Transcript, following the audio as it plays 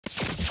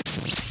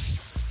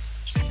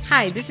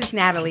Hi, this is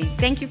Natalie.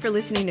 Thank you for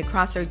listening to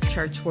Crossroads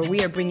Church, where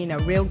we are bringing a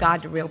real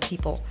God to real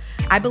people.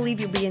 I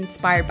believe you'll be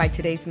inspired by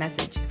today's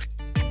message.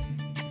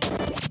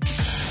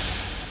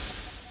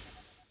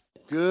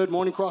 Good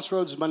morning,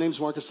 Crossroads. My name is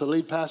Marcus, the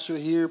lead pastor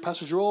here.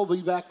 Pastor Joel will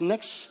be back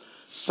next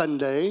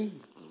Sunday,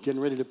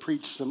 getting ready to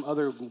preach some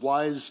other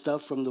wise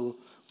stuff from the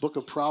book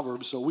of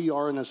Proverbs. So we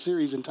are in a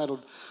series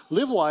entitled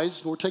Live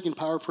Wise. We're taking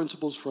power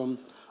principles from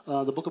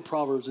the book of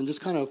Proverbs and just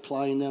kind of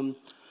applying them,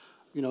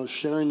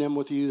 sharing them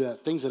with you,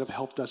 that things that have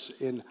helped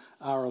us in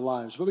our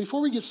lives. But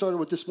before we get started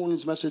with this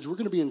morning's message, we're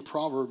going to be in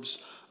Proverbs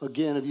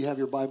again. If you have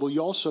your Bible,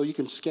 you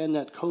can scan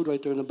that code right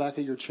there in the back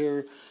of your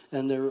chair,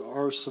 and there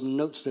are some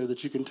notes there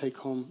that you can take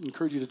home. I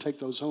encourage you to take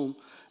those home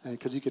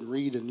because you can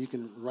read and you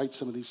can write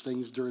some of these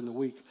things during the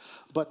week.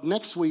 But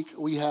next week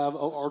we have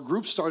our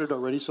group started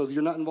already. So if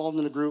you're not involved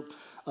in a group,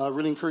 I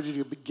really encourage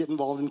you to get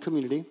involved in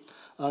community.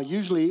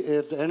 Usually,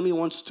 if the enemy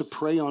wants to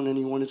prey on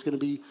anyone, he's going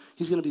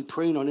to be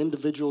preying on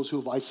individuals who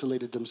have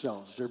isolated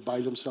themselves. They're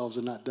by themselves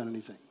and not done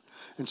anything.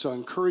 And so I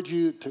encourage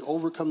you to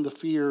overcome the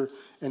fear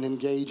and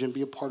engage and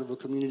be a part of a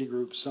community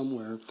group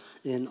somewhere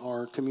in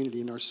our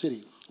community, in our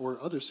city or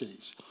other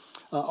cities.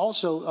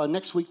 Also,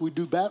 next week we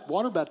do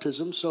water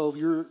baptism. So if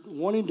you're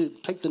wanting to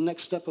take the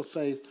next step of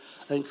faith,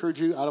 I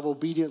encourage you out of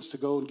obedience to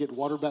go and get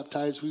water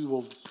baptized. We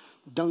will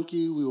dunk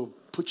you. We will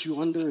put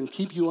you under and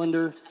keep you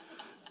under.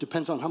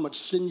 Depends on how much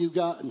sin you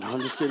got. No, I'm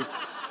just kidding.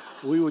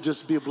 We would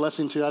just be a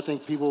blessing to you. I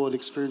think people would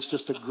experience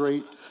just a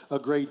great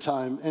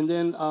time. And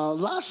then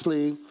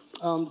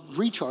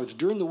recharge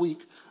during the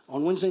week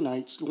on Wednesday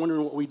nights.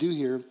 Wondering what we do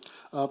here.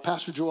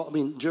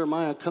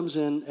 Jeremiah comes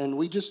in and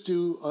we just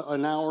do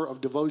an hour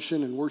of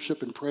devotion and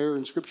worship and prayer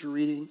and scripture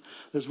reading.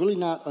 There's really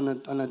not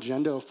an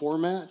agenda or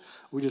format.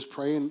 We just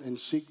pray and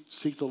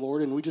seek the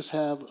Lord, and we just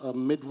have a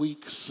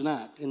midweek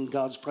snack in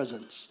God's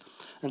presence.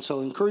 And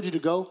so I encourage you to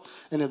go.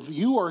 And if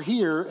you are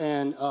here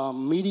and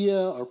media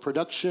or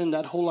production,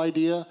 that whole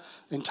idea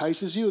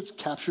entices you, it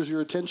captures your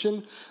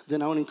attention,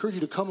 then I would encourage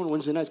you to come on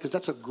Wednesday nights, because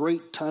that's a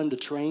great time to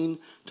train,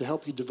 to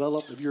help you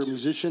develop. If you're a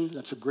musician,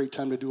 that's a great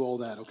time to do all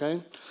that,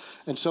 okay?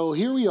 And so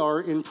here we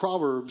are in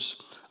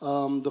Proverbs,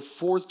 the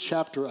 4th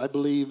chapter, I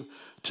believe,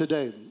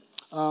 today.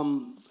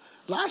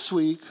 Last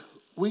week,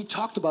 we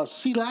talked about,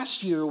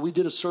 last year we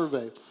did a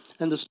survey.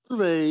 And the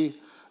survey,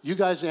 you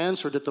guys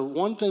answered that the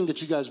one thing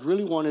that you guys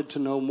really wanted to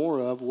know more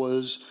of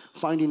was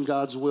finding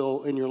God's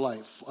will in your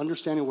life,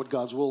 understanding what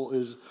God's will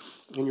is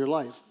in your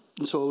life.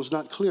 And so it was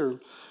not clear.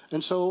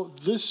 And so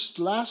this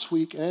last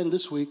week and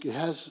this week, it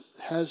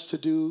has to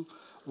do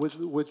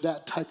with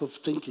that type of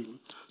thinking.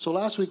 So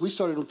last week we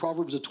started in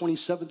Proverbs, the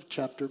 27th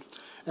chapter,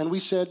 and we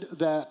said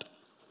that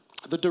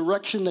the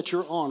direction that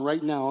you're on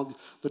right now,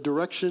 the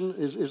direction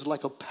is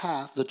like a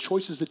path. The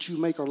choices that you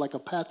make are like a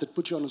path that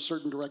puts you on a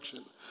certain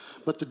direction.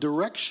 But the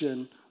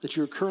direction that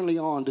you're currently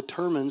on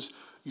determines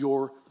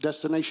your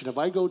destination. If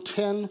I go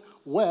 10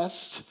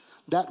 west,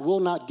 that will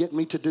not get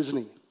me to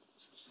Disney.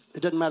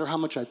 It doesn't matter how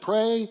much I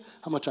pray,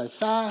 how much I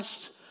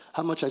fast,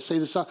 how much I say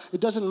the song. It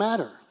doesn't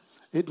matter.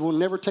 It will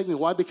never take me.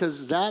 Why?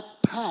 Because that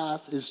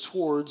path is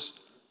towards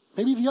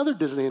maybe the other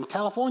Disney in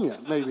California,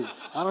 maybe.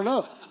 I don't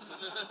know.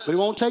 But it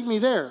won't take me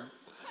there.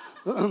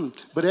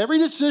 But every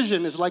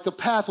decision is like a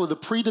path with a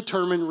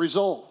predetermined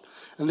result.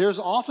 And there's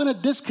often a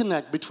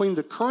disconnect between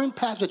the current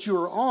path that you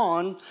are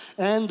on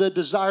and the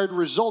desired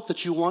result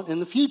that you want in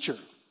the future.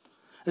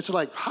 It's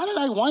like, how did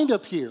I wind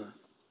up here?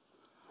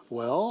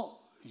 Well,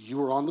 you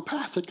were on the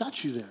path that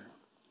got you there.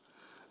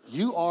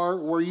 You are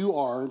where you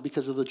are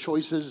because of the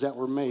choices that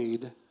were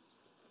made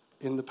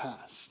in the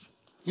past.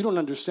 You don't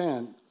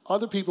understand.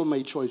 Other people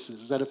made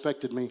choices that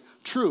affected me.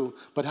 True,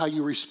 but how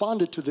you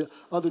responded to the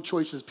other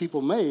choices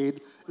people made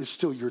is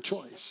still your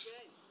choice.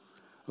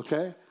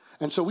 Okay?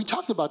 And so we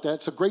talked about that.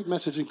 It's a great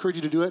message. I encourage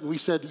you to do it. And we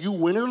said you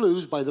win or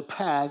lose by the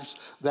paths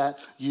that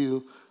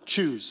you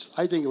choose.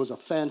 I think it was a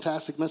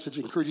fantastic message.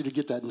 I encourage you to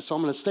get that. And so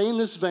I'm going to stay in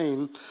this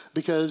vein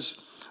because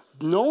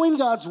knowing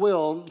God's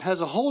will has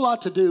a whole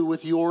lot to do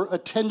with your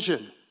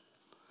attention.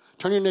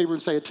 Turn to your neighbor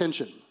and say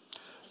attention.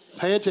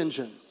 Pay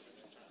attention.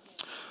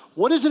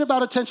 What is it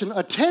about attention?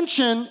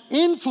 Attention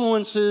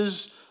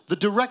influences the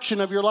direction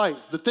of your life.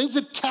 The things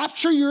that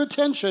capture your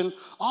attention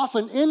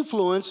often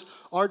influence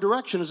our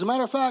direction. As a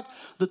matter of fact,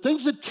 the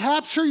things that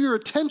capture your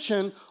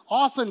attention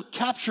often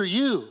capture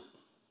you.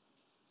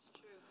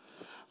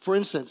 For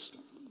instance,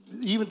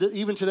 even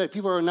today,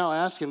 people are now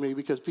asking me,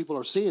 because people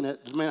are seeing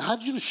it, man, how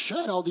did you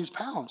shed all these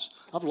pounds?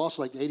 I've lost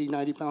like 80,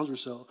 90 pounds or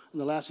so in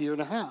the last year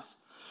and a half.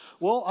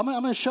 Well, I'm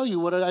going to show you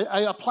what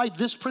I applied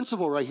this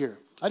principle right here.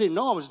 I didn't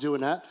know I was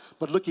doing that,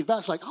 but looking back,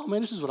 it's like, oh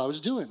man, this is what I was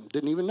doing.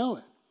 Didn't even know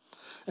it.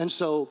 And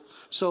so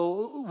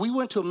we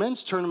went to a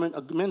men's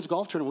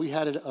golf tournament. We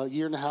had it a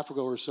year and a half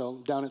ago or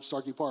so down at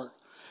Starkey Park.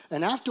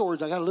 And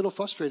afterwards, I got a little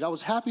frustrated. I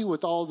was happy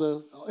with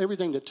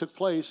everything that took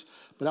place,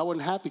 but I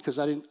wasn't happy because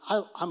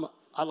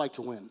I like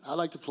to win. I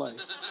like to play.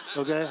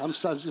 Okay, I'm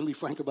just going to be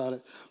frank about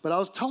it. But I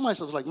was telling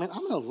myself, like, man,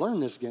 I'm going to learn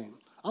this game.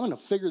 I'm going to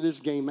figure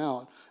this game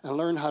out and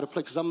learn how to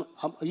play, because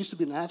I used to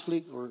be an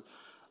athlete, or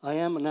I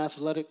am an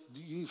athletic.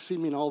 You've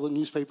seen me in all the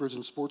newspapers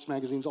and sports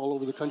magazines all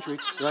over the country,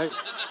 right?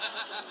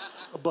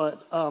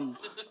 But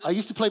I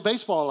used to play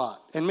baseball a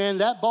lot. And, man,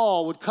 that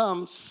ball would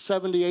come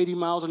 70, 80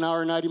 miles an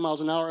hour, 90 miles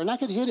an hour, and I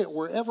could hit it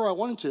wherever I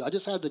wanted to. I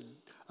just had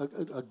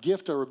a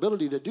gift or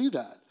ability to do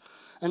that.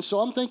 And so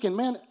I'm thinking,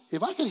 man,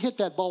 if I could hit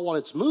that ball while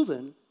it's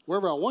moving,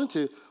 wherever I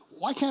wanted to,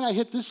 why can't I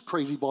hit this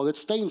crazy ball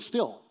that's staying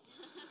still?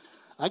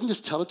 I can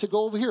just tell it to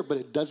go over here, but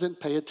it doesn't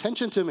pay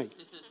attention to me.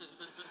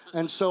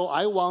 And so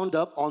I wound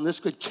up on this.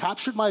 It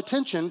captured my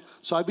attention,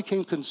 so I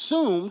became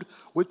consumed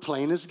with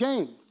playing this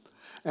game.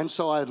 And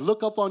so I'd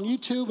look up on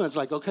YouTube, and it's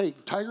like, okay,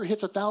 Tiger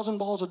hits 1,000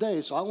 balls a day.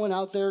 So I went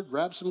out there,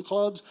 grabbed some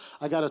clubs.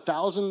 I got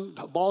 1,000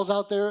 balls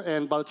out there,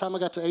 and by the time I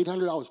got to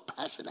 800, I was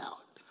passing out.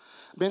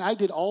 Man, I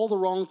did all the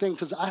wrong things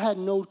because I had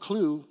no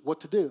clue what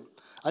to do.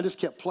 I just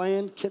kept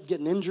playing, kept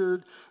getting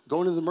injured,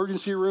 going to the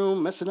emergency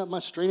room, messing up my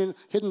straining,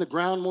 hitting the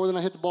ground more than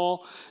I hit the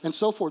ball, and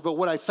so forth. But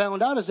what I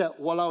found out is that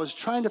while I was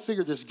trying to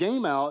figure this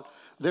game out,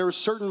 there were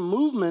certain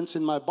movements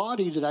in my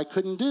body that I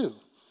couldn't do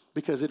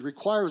because it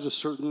requires a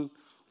certain,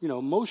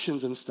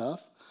 motions and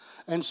stuff.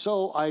 And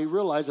so I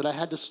realized that I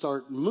had to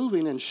start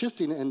moving and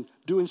shifting and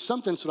doing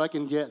something so that I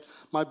can get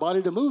my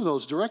body to move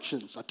those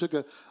directions. I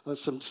took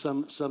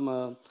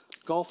some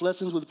golf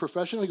lessons with a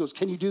professional. He goes,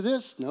 can you do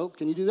this? No.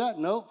 Can you do that?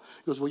 No.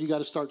 He goes, well, you got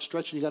to start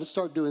stretching. You got to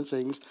start doing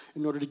things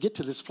in order to get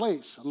to this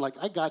place. I'm like,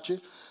 I got you.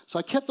 So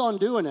I kept on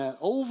doing that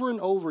over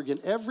and over again.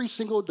 Every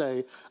single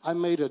day, I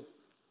made a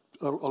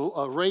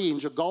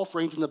golf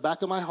range in the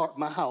back of my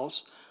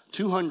house,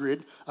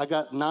 200. I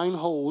got 9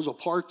 holes, a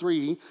par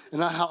 3,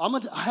 and I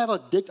have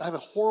a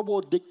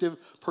horrible addictive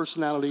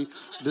personality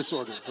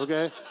disorder,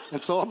 okay?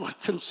 And so I'm like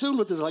consumed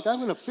with this. Like, I'm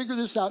going to figure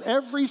this out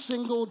every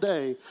single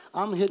day.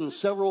 I'm hitting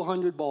several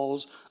hundred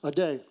balls a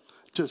day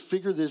to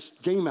figure this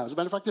game out. As a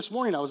matter of fact, this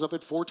morning I was up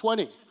at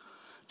 4:20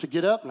 to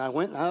get up, and I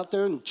went out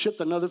there and chipped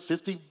another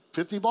 50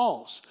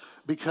 balls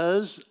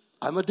because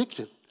I'm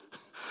addicted.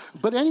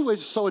 But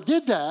anyways, so I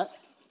did that,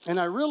 and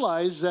I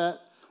realized that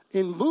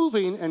in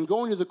moving and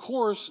going to the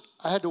course,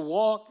 I had to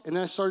walk, and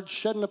then I started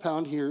shedding a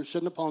pound here,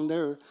 shedding a pound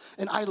there.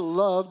 And I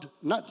loved,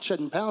 not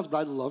shedding pounds, but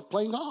I loved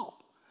playing golf.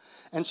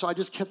 And so I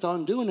just kept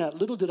on doing that.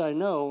 Little did I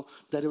know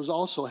that it was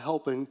also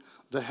helping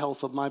the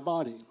health of my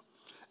body.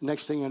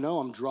 Next thing I know,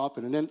 I'm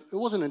dropping. And then it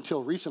wasn't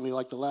until recently,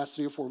 like the last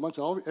 3 or 4 months,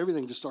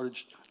 everything just started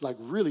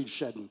really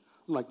shedding.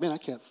 I'm like, man, I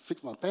can't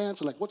fix my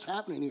pants. I'm like, what's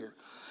happening here?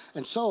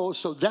 And so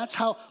that's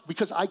how,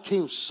 because I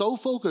came so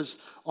focused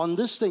on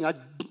this thing,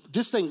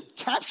 this thing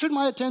captured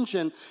my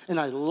attention, and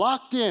I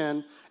locked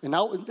in, and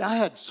I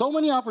had so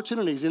many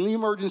opportunities in the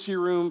emergency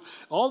room,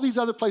 all these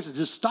other places.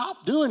 Just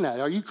stop doing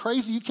that. Are you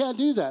crazy? You can't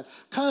do that.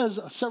 Because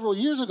several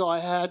years ago, I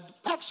had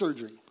back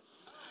surgery.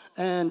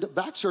 And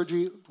back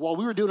surgery, while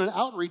we were doing an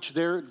outreach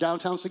there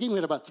downtown Seguin, we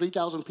had about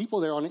 3,000 people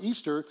there on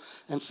Easter,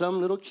 and some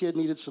little kid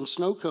needed some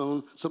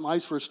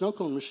ice for a snow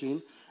cone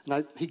machine.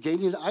 And he gave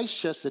me the ice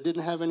chest that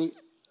didn't have any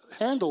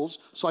handles,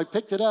 so I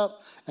picked it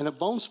up, and a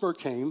bone spur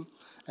came,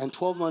 and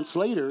 12 months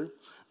later,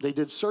 they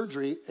did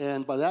surgery,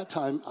 and by that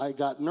time, I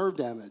got nerve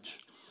damage.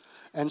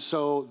 And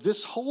so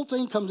this whole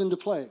thing comes into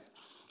play,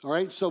 all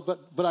right? So,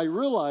 but I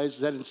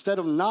realized that instead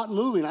of not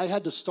moving, I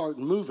had to start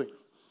moving.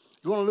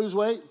 You want to lose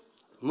weight?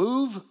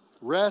 Move,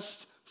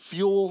 rest,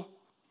 fuel,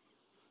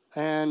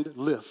 and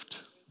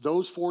lift.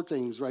 Those 4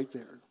 things right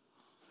there.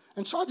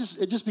 And so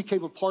it just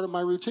became a part of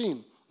my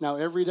routine. Now,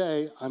 every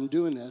day, I'm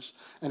doing this,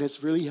 and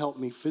it's really helped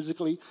me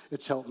physically.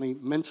 It's helped me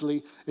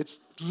mentally. It's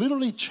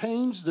literally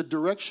changed the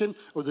direction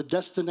or the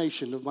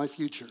destination of my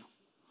future.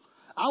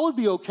 I would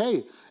be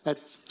okay at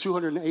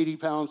 280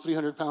 pounds,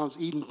 300 pounds,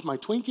 eating my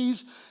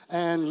Twinkies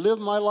and live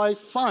my life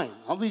fine.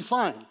 I'll be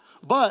fine.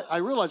 But I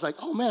realized, like,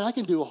 oh, man, I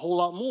can do a whole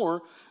lot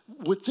more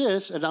with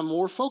this, and I'm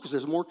more focused.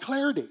 There's more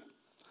clarity.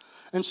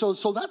 And so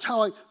that's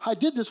how I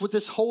did this with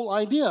this whole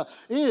idea,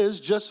 is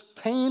just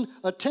paying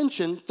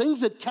attention,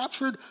 things that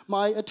captured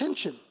my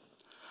attention.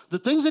 The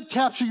things that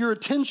capture your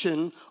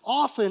attention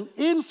often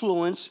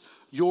influence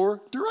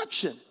your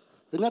direction.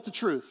 Isn't that the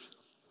truth?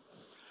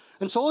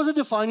 And so it was a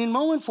defining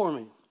moment for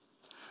me.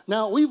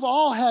 Now, we've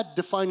all had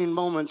defining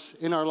moments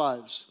in our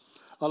lives.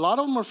 A lot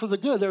of them are for the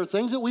good. There are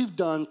things that we've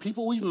done,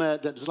 people we've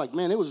met, that is like,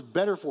 man, it was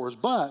better for us.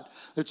 But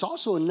there's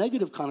also a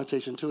negative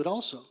connotation to it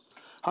also.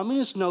 How many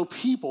of us know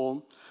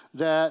people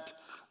that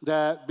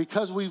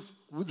because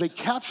they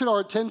captured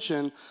our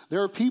attention,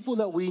 there are people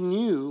that we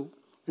knew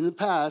in the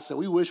past that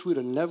we wish we'd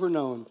have never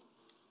known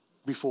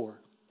before?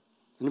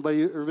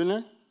 Anybody ever been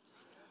there?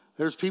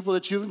 There's people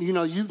that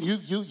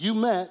you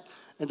met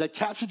and that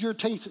captured your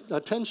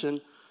attention,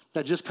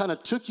 that just kind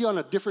of took you on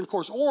a different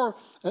course. Or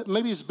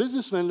maybe as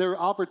businessmen, there are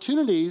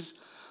opportunities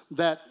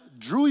that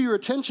drew your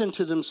attention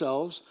to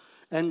themselves,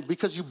 and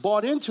because you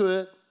bought into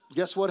it,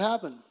 guess what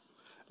happened?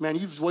 Man,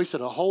 you've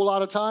wasted a whole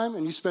lot of time,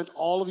 and you spent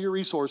all of your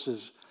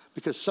resources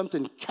because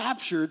something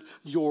captured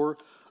your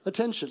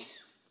attention.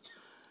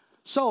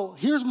 So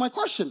here's my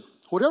question.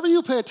 Whatever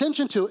you pay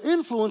attention to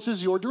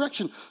influences your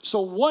direction.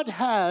 So what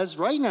has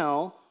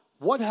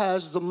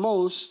the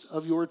most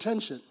of your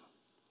attention?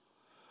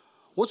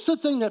 What's the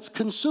thing that's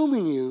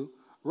consuming you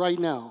right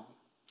now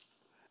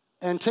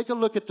and take a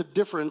look at the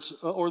difference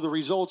or the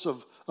results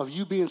of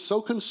you being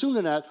so consumed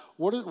in that,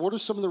 what are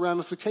some of the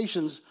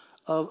ramifications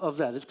of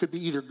that? It could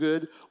be either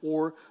good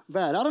or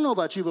bad. I don't know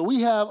about you, but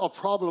we have a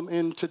problem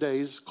in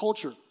today's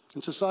culture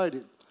and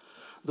society.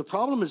 The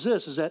problem is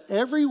this, is that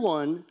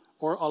everyone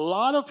or a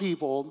lot of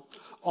people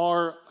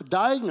are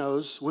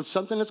diagnosed with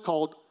something that's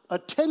called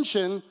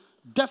attention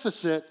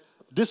deficit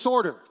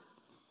disorder.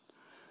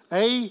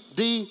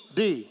 ADD.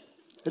 Isn't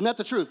that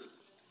the truth?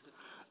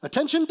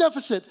 Attention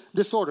deficit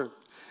disorder.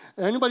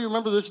 Anybody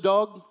remember this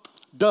dog?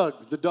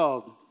 Doug, the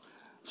dog.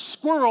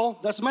 Squirrel,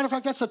 as a matter of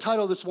fact, that's the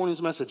title of this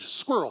morning's message.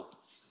 Squirrel.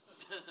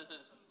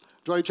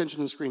 Draw your attention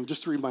to the screen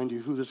just to remind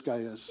you who this guy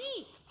is.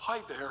 Hi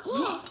there.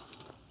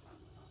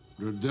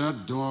 Did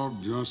that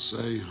dog just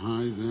say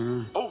hi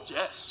there? Oh,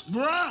 yes.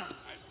 Bruh!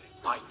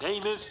 My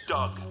name is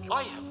Doug.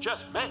 I have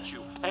just met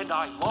you, and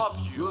I love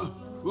you.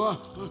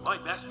 What? My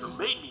master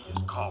made me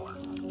this collar.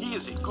 He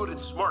is a good and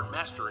smart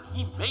master, and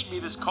he made me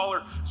this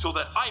collar so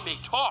that I may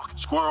talk.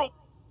 Squirrel!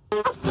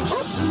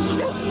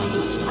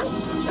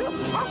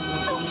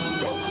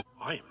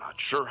 I am not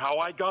sure how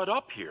I got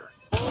up here.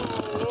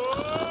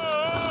 Oh!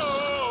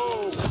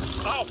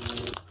 Ow!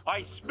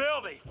 I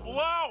smelled a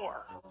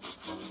flower.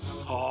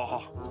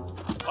 Oh,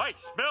 I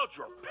smelled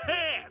your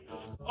pants.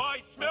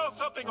 I smell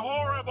something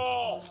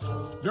horrible.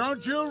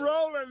 Don't you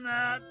roll in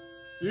that.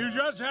 You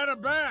just had a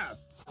bath.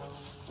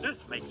 This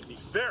makes me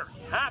very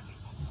happy.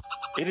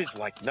 It is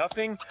like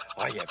nothing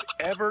I have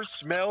ever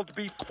smelled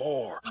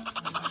before.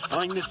 Must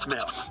find the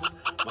smell.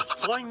 Must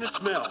find the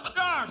smell.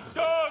 Doug!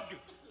 Doug!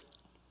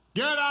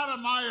 Get out of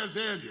my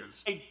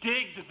azaleas. I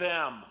digged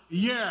them.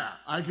 Yeah,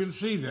 I can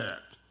see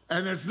that.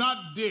 And it's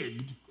not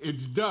digged,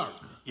 it's dug.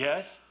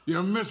 Yes?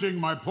 You're missing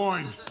my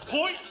point.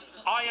 Point?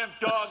 I am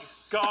Doug.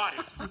 Got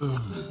it.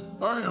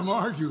 I am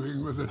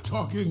arguing with a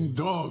talking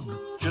dog.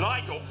 Should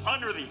I go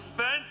under the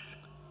fence?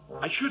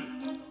 I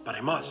shouldn't, but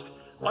I must.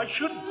 I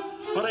shouldn't,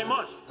 but I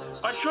must.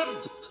 I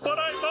shouldn't, but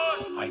I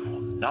must. I will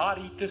not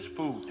eat this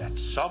food that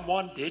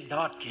someone did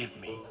not give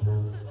me.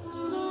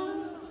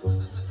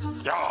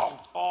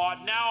 Oh,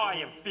 now I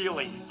am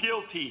feeling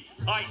guilty.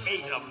 I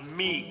ate a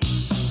meat.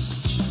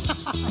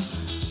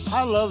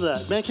 I love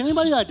that. Man, can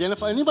anybody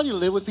identify? Anybody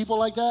live with people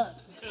like that?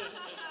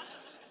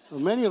 Well,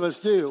 many of us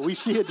do. We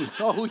see it.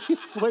 Oh,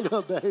 wait a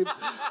minute, babe.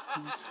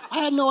 I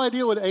had no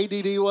idea what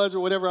ADD was or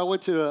whatever. I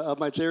went to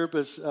my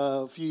therapist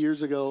a few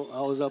years ago.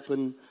 I was up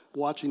and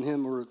watching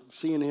him or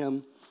seeing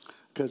him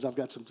because I've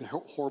got some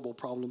horrible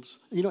problems.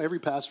 You know, every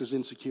pastor's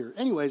insecure.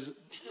 Anyways,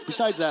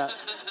 besides that,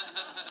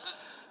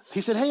 he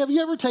said, hey, have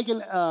you ever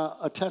taken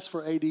a test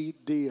for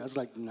ADD? I was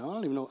like, no, I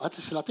don't even know. I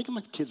said, I think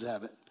my kids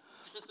have it.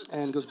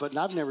 And he goes, but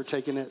I've never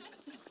taken it.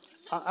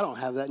 I don't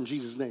have that in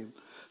Jesus' name.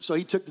 So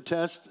he took the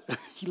test.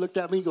 He looked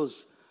at me. He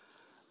goes,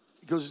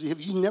 have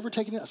you never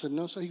taken it? I said,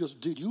 no, sir. He goes,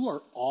 dude, you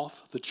are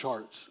off the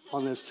charts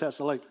on this test.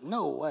 I'm like,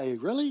 no way,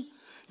 really?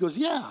 He goes,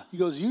 yeah. He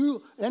goes,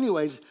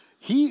 anyways,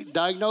 he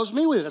diagnosed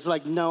me with it. I was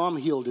like, no, I'm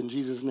healed in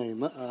Jesus'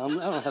 name. I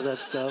don't have that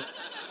stuff.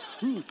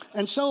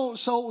 And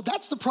so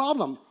that's the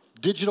problem.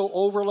 Digital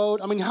overload.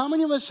 I mean, how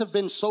many of us have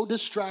been so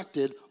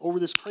distracted over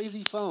this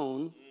crazy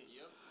phone?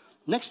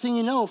 Next thing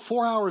you know,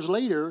 4 hours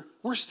later,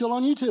 we're still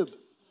on YouTube.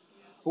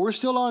 Or we're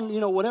still on,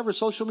 whatever,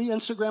 social media,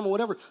 Instagram or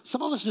whatever.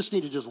 Some of us just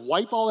need to just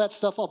wipe all that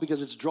stuff off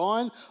because it's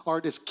drawing or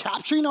it's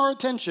capturing our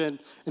attention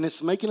and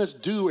it's making us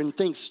do and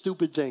think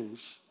stupid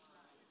things.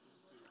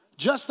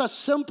 Just a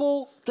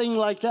simple thing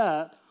like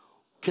that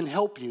can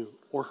help you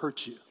or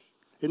hurt you.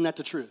 Isn't that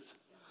the truth?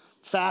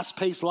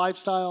 Fast-paced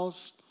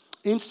lifestyles,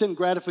 instant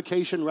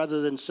gratification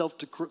rather than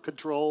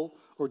self-control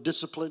or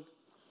discipline.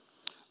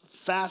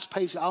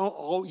 Fast-paced,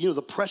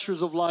 the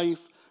pressures of life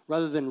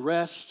rather than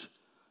rest,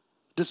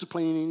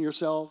 disciplining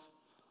yourself,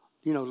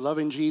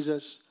 loving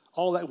Jesus,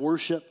 all that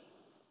worship,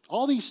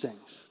 all these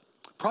things.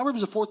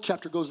 Proverbs, the 4th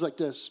chapter goes like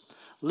this.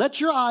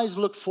 Let your eyes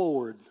look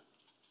forward.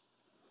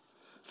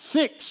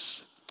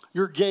 Fix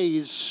your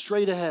gaze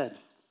straight ahead.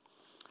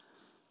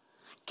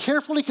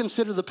 Carefully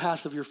consider the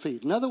path of your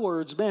feet. In other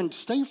words, man,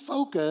 stay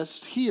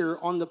focused here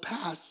on the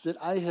path that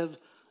I have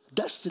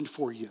destined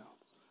for you.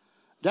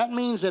 That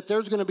means that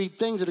there's going to be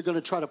things that are going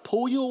to try to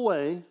pull you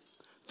away.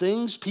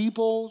 Things,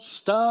 people,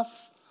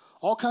 stuff,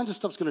 all kinds of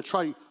stuff is going to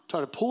try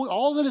to pull.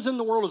 All that is in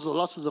the world is the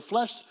lust of the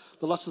flesh,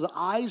 the lust of the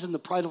eyes, and the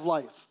pride of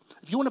life.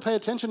 If you want to pay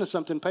attention to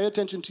something, pay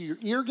attention to your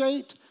ear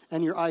gate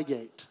and your eye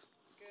gate.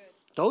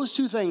 Those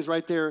two things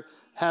right there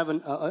have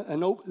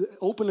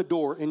open a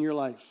door in your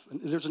life.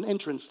 There's an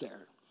entrance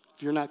there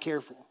if you're not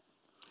careful.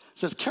 It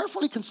says,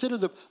 carefully consider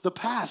the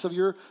path of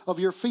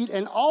your feet,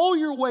 and all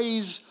your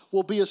ways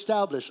will be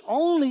established.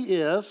 Only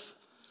if,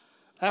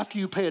 after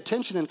you pay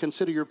attention and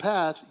consider your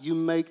path, you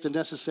make the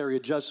necessary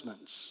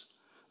adjustments.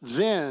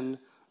 Then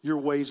your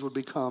ways would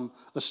become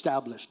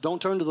established.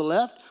 Don't turn to the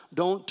left.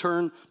 Don't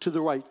turn to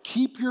the right.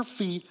 Keep your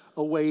feet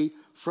away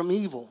from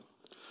evil.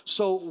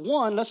 So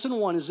lesson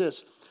one is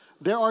this.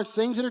 There are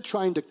things that are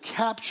trying to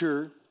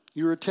capture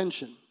your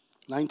attention.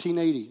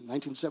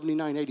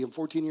 1979, 80. I'm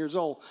 14 years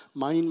old,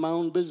 minding my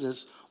own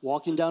business,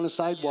 walking down a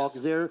sidewalk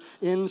there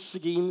in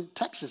Seguin,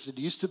 Texas. It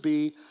used to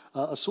be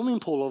a swimming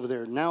pool over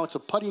there. Now it's a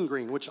putting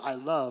green, which I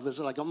love. It's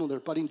like I'm over there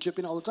putting,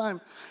 chipping all the time.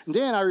 And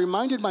then I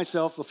reminded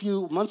myself a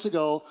few months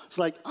ago, it's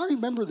like, I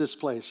remember this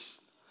place.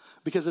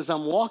 Because as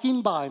I'm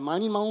walking by,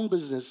 minding my own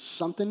business,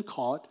 someone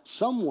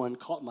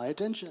caught my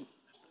attention.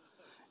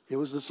 It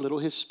was this little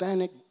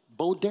Hispanic,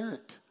 Bo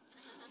Derek,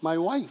 my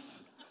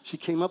wife. She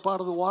came up out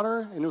of the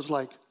water, and it was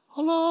like,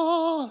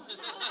 hello.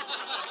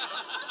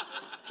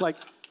 It's like,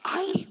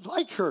 I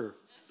like her.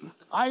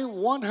 I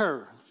want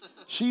her.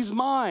 She's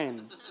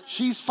mine.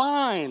 She's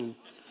fine.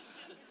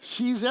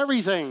 She's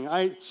everything.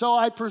 So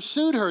I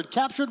pursued her. It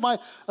captured my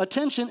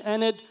attention,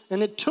 and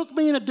it took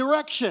me in a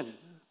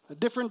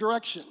different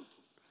direction.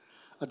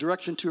 A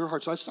direction to her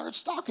heart. So I started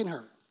stalking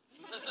her.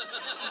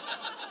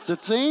 The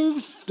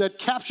things that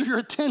capture your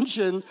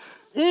attention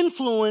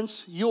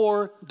influence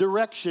your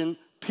direction,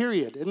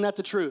 period. Isn't that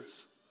the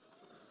truth?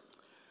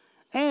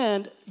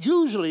 And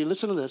usually,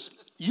 listen to this,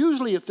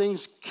 usually if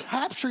things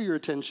capture your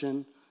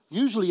attention,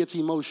 usually it's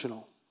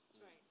emotional.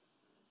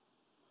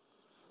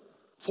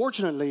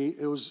 Fortunately,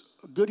 it was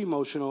good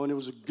emotional, and it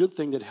was a good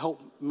thing that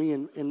helped me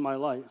in my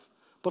life.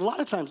 But a lot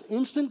of times,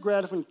 instant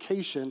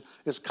gratification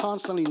is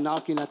constantly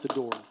knocking at the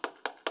door.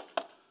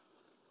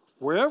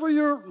 Wherever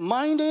your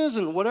mind is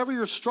and whatever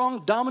your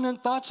strong,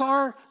 dominant thoughts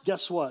are,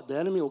 guess what? The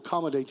enemy will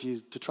accommodate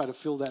you to try to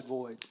fill that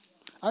void.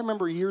 I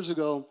remember years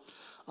ago,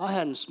 I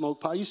hadn't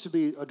smoked pot. I used to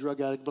be a drug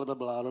addict, blah, blah,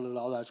 blah, blah,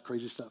 blah, all that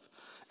crazy stuff.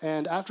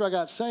 And after I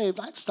got saved,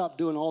 I stopped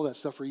doing all that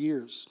stuff for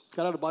years.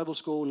 Got out of Bible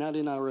school.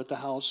 Natalie and I were at the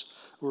house.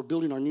 We were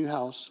building our new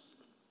house.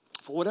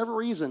 For whatever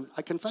reason,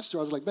 I confessed to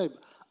her. I was like, babe,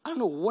 I don't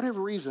know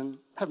whatever reason,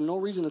 I have no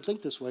reason to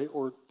think this way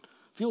or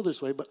feel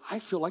this way, but I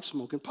feel like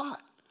smoking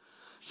pot.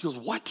 She goes,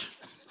 what?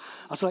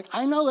 I was like,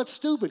 I know that's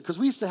stupid, because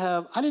we used to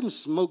have, I didn't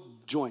smoke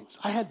joints.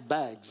 I had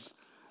bags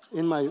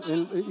we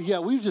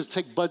would just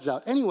take buds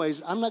out.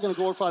 Anyways, I'm not going to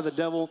glorify the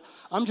devil.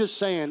 I'm just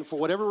saying, for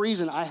whatever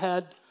reason, I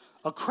had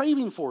a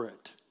craving for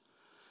it.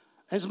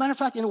 As a matter of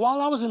fact,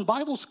 while I was in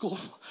Bible school,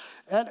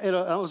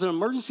 I was in an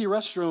emergency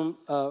an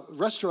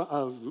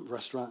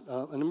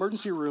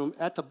emergency room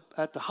at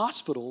the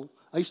hospital.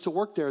 I used to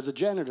work there as a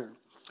janitor.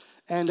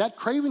 And that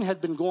craving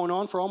had been going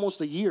on for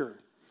almost a year,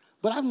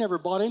 but I've never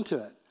bought into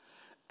it.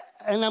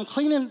 And I'm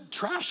cleaning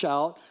trash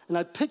out, and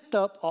I picked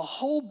up a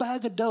whole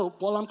bag of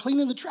dope while I'm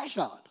cleaning the trash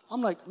out.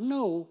 I'm like,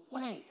 no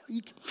way.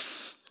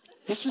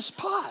 It's just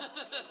pot.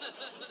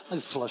 I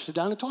just flushed it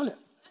down the toilet.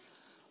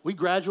 We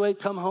graduate,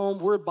 come home.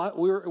 We're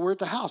at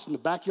the house, in the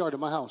backyard of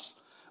my house.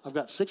 I've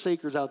got 6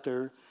 acres out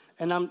there,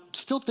 and I'm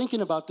still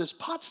thinking about this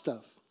pot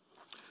stuff.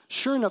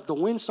 Sure enough, the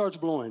wind starts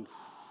blowing.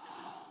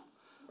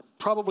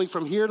 Probably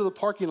from here to the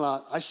parking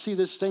lot, I see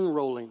this thing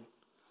rolling.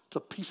 It's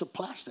a piece of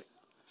plastic.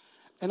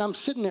 And I'm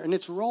sitting there, and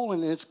it's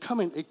rolling, and it's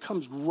coming. It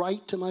comes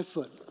right to my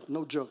foot.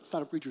 No joke. It's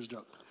not a preacher's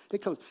joke.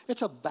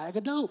 It's a bag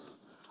of dope.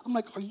 I'm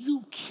like, are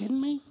you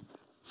kidding me?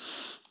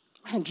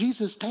 Man,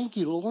 Jesus, thank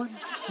you, Lord.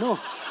 No.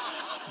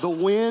 The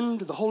wind,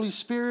 the Holy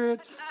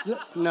Spirit.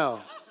 No.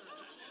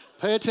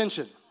 Pay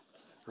attention,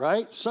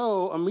 right?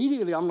 So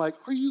immediately I'm like,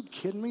 are you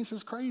kidding me? This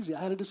is crazy.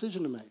 I had a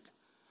decision to make.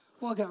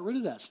 Well, I got rid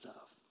of that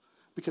stuff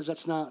because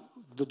that's not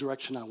the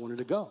direction I wanted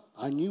to go.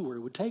 I knew where it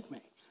would take me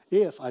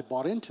if I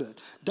bought into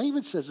it.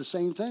 David says the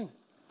same thing.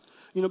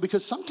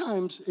 Because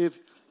sometimes if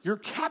you're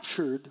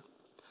captured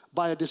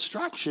by a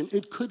distraction,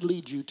 it could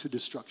lead you to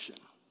destruction.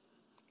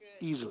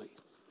 Easily.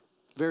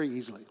 Very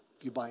easily,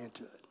 if you buy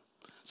into it.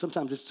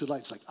 Sometimes it's too late.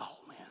 It's like, oh,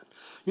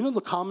 man.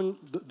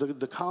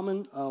 The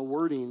common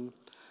wording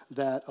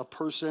that a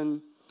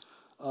person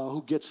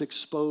who gets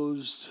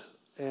exposed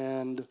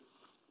and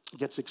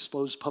gets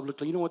exposed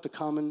publicly, you know what the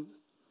common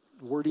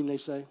wording they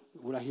say?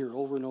 What I hear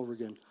over and over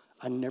again.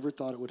 I never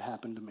thought it would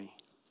happen to me.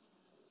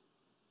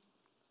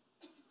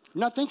 I'm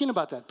not thinking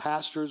about that.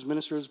 Pastors,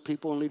 ministers,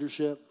 people in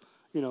leadership,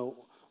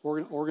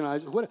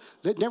 organizers,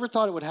 they never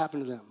thought it would happen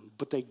to them,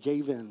 but they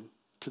gave in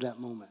to that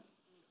moment.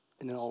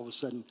 And then all of a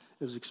sudden,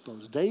 it was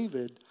exposed.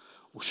 David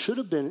should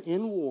have been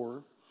in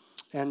war,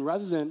 and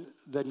rather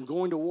than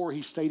going to war,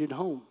 he stayed at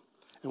home.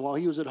 And while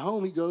he was at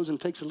home, he goes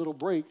and takes a little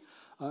break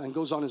and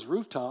goes on his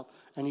rooftop,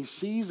 and he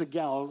sees a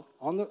gal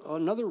on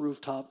another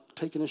rooftop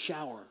taking a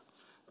shower.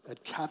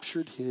 That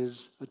captured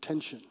his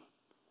attention.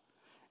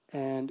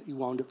 And he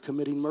wound up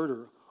committing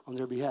murder on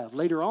their behalf.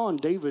 Later on,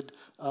 David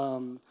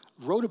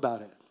wrote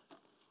about it.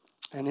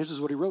 And this is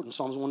what he wrote in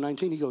Psalms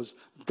 119. He goes,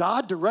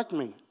 God, direct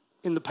me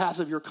in the path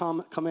of your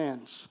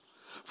commands,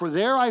 for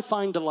there I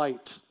find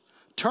delight.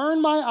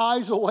 Turn my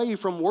eyes away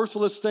from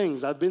worthless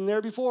things. I've been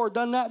there before,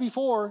 done that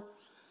before.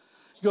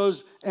 He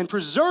goes, and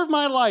preserve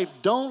my life.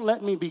 Don't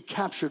let me be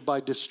captured by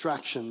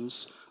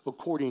distractions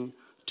according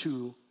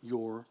to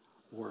your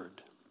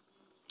word.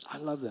 I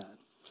love that.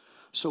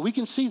 So we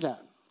can see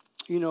that.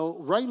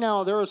 Right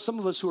now there are some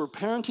of us who are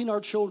parenting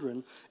our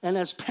children, and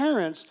as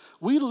parents,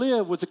 we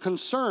live with the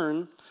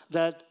concern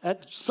that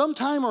at some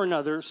time or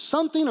another,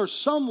 something or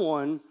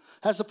someone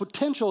has the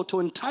potential to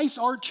entice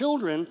our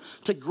children,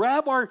 to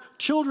grab our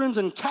children's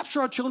and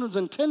capture our children's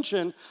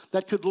attention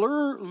that could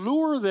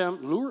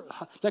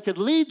that could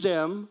lead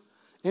them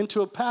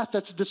into a path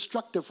that's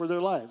destructive for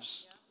their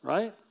lives,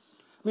 right?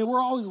 I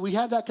mean, we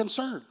have that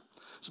concern.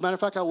 As a matter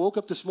of fact, I woke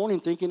up this morning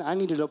thinking I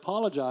needed to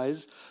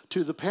apologize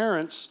to the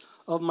parents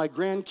of my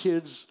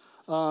grandkids'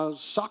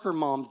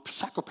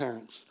 soccer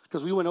parents,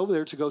 because we went over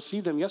there to go see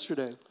them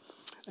yesterday.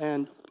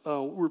 And we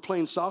were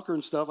playing soccer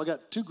and stuff. I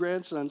got 2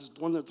 grandsons,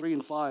 one that's 3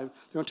 and 5.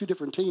 They're on 2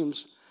 different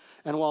teams.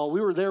 And while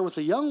we were there with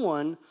the young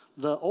one,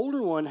 the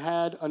older one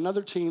had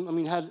another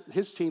team, had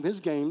his team, his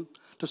game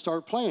to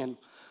start playing.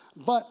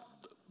 But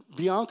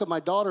Bianca, my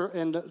daughter,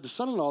 and the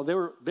son-in-law,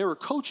 they were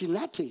coaching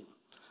that team.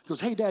 He goes,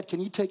 hey, Dad, can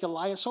you take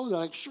Elias over there?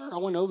 I'm like, sure. I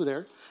went over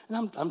there,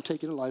 and I'm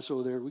taking Elias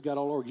over there. We got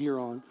all our gear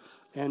on.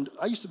 And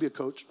I used to be a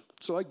coach,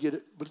 so I get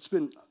it. But it's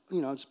been,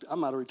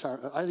 I'm out of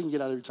retirement. I didn't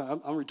get out of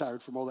retirement. I'm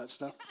retired from all that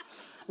stuff.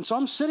 And so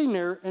I'm sitting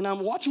there, and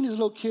I'm watching these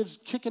little kids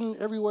kicking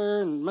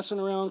everywhere and messing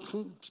around,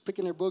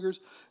 picking their boogers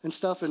and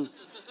stuff. And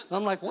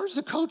I'm like, where's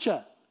the coach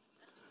at?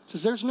 He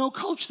says, there's no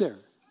coach there.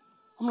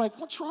 I'm like,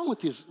 what's wrong with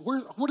this?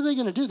 What are they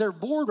going to do? They're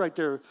bored right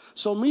there.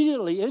 So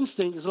immediately,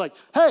 instinct is like,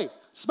 hey,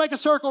 let's make a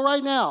circle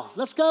right now.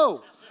 Let's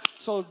go.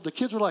 So the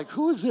kids were like,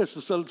 who is this?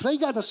 And so they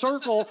got in a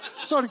circle,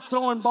 started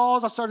throwing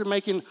balls. I started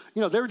making,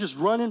 they were just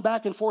running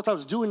back and forth. I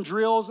was doing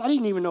drills. I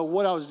didn't even know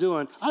what I was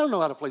doing. I don't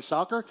know how to play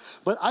soccer,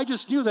 but I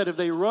just knew that if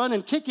they run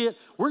and kick it,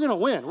 we're going to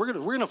win. We're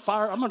going to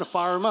fire. I'm going to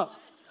fire them up.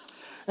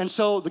 And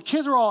so the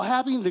kids were all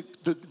happy.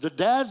 The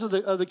dads of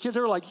the kids,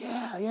 they were like,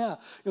 yeah.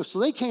 So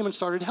they came and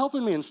started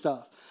helping me and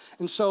stuff.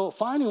 And so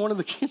finally, one of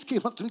the kids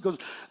came up to me and goes,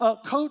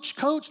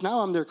 Coach,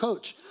 now I'm their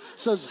coach.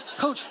 Says,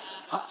 Coach,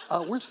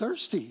 we're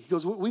thirsty. He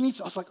goes, we need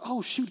to. I was like,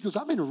 oh, shoot. He goes,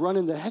 I've been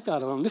running the heck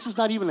out of them. This is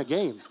not even a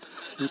game.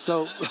 And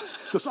so he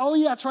goes, oh,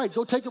 yeah, that's right.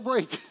 Go take a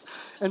break.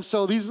 And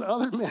so these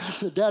other men,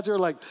 the dads are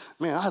like,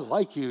 man, I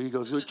like you. He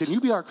goes, can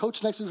you be our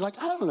coach next week? He's like,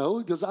 I don't know.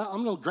 He goes,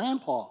 I'm no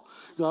grandpa.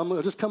 I'm going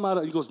to just come out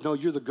of, he goes, no,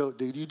 you're the GOAT,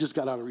 dude. You just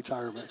got out of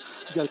retirement.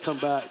 You got to come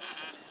back.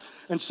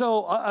 And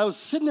so I was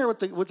sitting there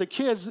with the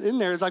kids in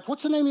there. It's like,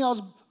 what's the name of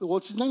y'all's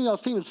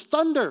team? It's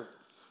Thunder.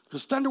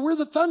 Because Thunder, we're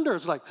the Thunder.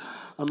 It's like,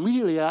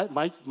 immediately,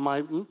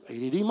 my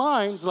ADD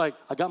mind is like,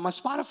 I got my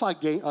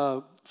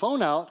Spotify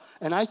phone out,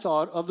 and I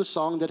thought of the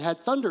song that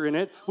had thunder in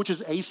it, which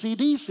is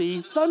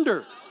AC/DC,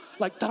 Thunder.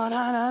 Like,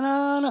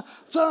 da-na-na-na,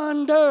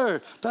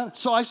 thunder.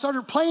 So I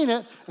started playing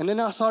it, and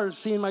then I started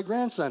seeing my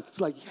grandson.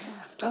 It's like, yeah,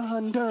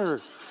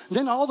 thunder. And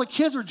then all the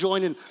kids are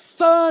joining,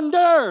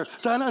 thunder.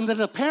 And then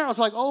the parent was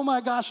like, oh my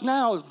gosh,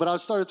 now. But I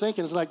started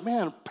thinking, it's like,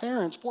 man,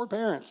 poor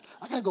parents.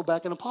 I got to go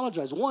back and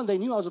apologize. 1, they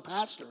knew I was a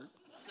pastor.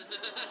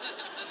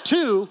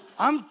 2,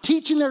 I'm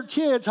teaching their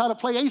kids how to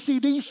play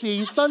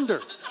AC/DC,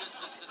 Thunder.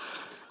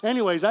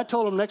 Anyways, I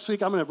told them next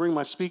week I'm going to bring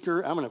my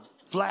speaker. I'm going to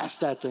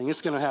blast that thing. We're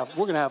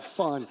going to have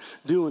fun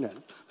doing it.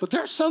 But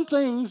there's some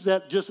things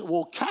that just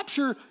will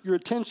capture your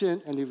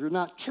attention, and if you're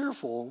not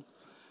careful,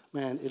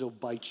 man, it'll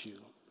bite you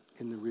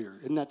in the rear.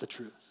 Isn't that the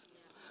truth?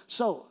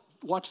 So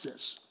watch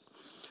this.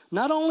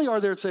 Not only are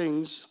there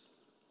things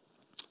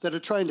that are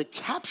trying to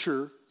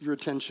capture your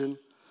attention,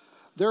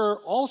 there are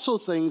also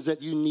things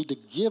that you need to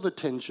give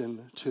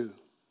attention to.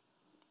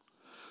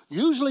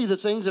 Usually the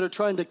things that are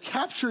trying to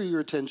capture your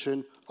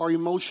attention are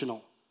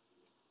emotional.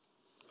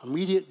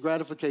 Immediate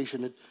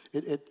gratification.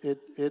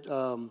 It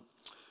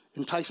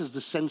entices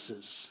the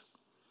senses.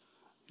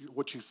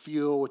 What you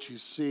feel, what you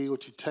see,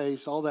 what you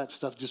taste, all that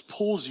stuff just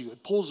pulls you.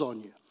 It pulls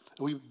on you.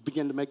 And we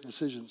begin to make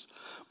decisions.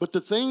 But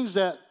the things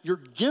that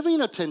you're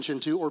giving attention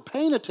to or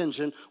paying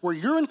attention, where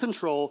you're in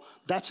control,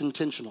 that's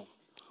intentional.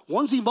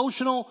 One's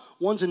emotional,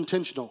 one's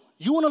intentional.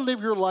 You want to live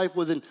your life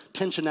with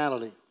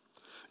intentionality.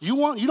 You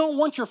don't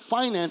want your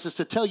finances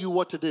to tell you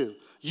what to do.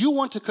 You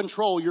want to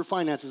control your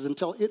finances and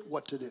tell it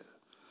what to do.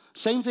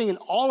 Same thing in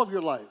all of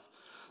your life.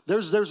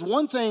 There's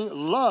one thing,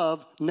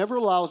 love never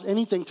allows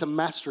anything to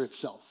master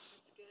itself.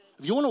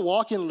 If you want to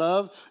walk in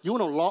love, you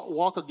want to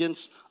walk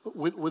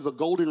with a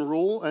golden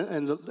rule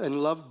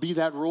and love be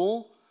that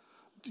rule,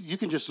 you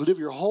can just live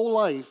your whole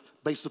life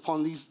based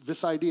upon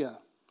this idea.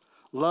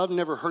 Love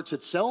never hurts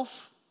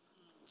itself.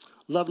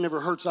 Love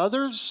never hurts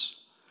others.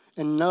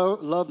 And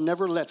love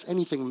never lets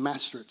anything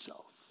master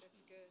itself.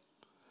 That's good.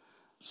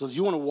 So if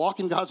you want to walk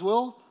in God's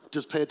will,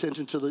 just pay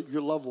attention to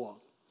your love walk.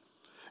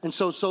 And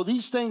so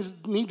these things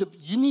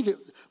you need to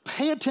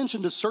pay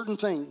attention to certain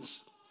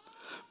things.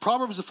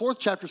 Proverbs, the 4th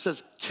chapter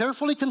says,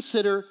 carefully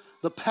consider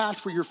the path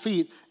for your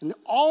feet, and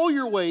all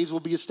your ways will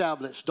be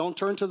established. Don't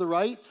turn to the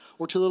right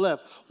or to the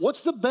left.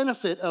 What's the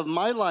benefit of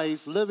my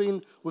life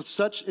living with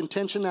such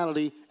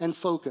intentionality and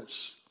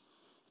focus?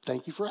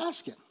 Thank you for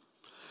asking.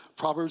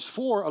 Proverbs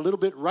 4, a little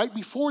bit right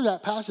before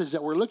that passage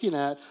that we're looking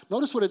at,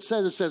 notice what it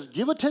says. It says,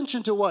 give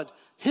attention to what?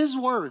 His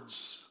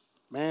words.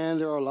 Man,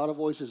 there are a lot of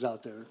voices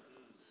out there.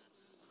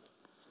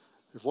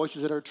 There are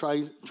voices that are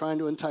trying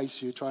to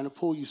entice you, trying to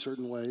pull you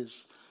certain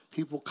ways.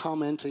 People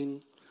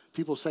commenting,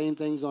 people saying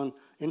things on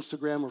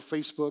Instagram or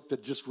Facebook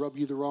that just rub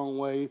you the wrong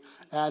way,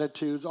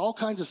 attitudes, all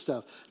kinds of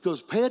stuff. It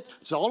goes, pay it.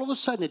 So all of a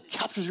sudden it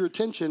captures your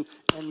attention,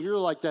 and you're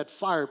like that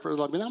fire person.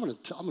 Like, man, I'm going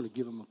to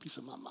give him a piece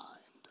of my mind.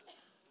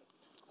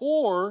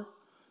 Or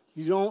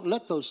you don't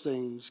let those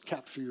things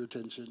capture your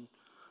attention.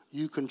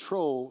 You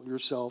control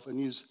yourself and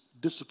use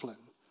discipline,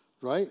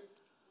 right?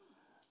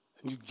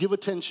 And you give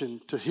attention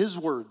to his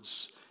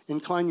words.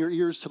 Incline your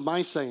ears to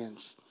my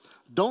sayings.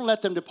 Don't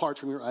let them depart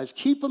from your eyes.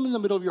 Keep them in the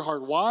middle of your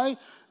heart. Why?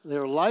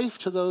 They're life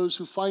to those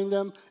who find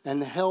them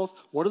and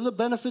health. What are the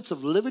benefits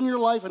of living your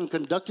life and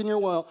conducting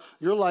your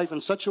life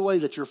in such a way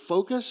that you're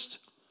focused,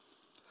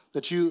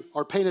 that you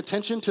are paying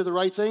attention to the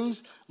right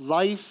things?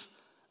 Life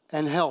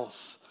and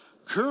health.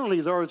 Currently,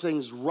 there are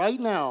things right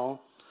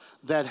now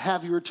that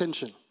have your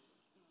attention.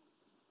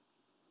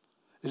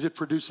 Is it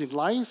producing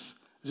life?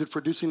 Is it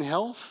producing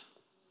health?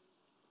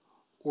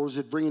 Or is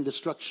it bringing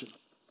destruction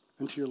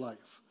into your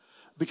life?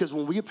 Because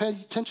when we pay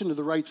attention to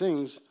the right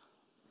things,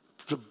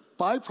 the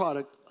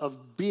byproduct of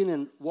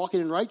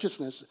walking in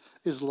righteousness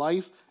is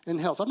life and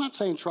health. I'm not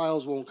saying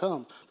trials won't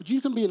come, but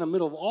you can be in the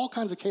middle of all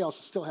kinds of chaos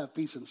and still have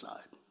peace inside.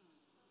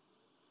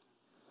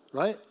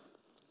 Right?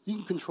 You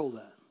can control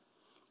that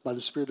by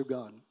the Spirit of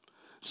God.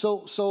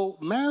 So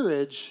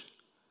marriage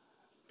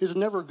is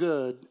never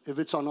good if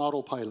it's on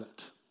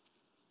autopilot.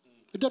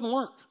 It doesn't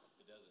work.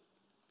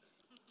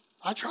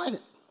 I tried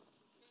it.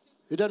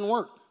 It doesn't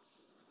work.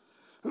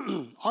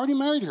 I already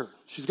married her.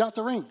 She's got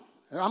the ring.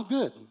 I'm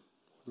good.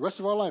 The rest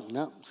of our life,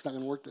 no, it's not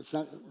going to work. It's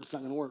not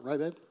going to work, right,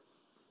 babe?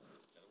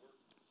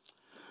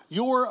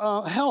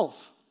 Your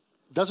health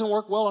doesn't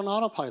work well on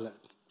autopilot.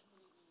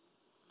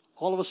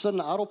 All of a sudden,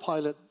 the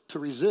autopilot to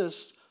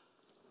resist,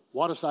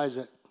 what size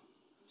it?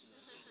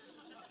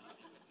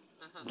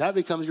 That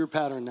becomes your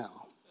pattern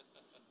now.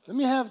 Let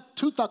me have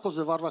 2 tacos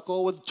de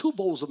barbacoa with 2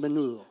 bowls of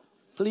menudo,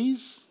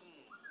 please.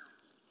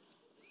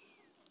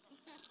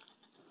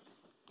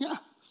 Yeah.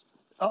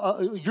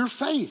 Your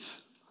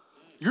faith.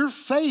 Your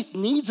faith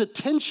needs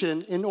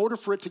attention in order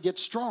for it to get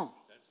strong.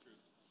 That's true.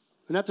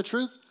 Isn't that the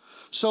truth?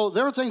 So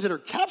there are things that are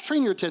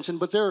capturing your attention,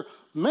 but there are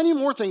many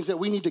more things that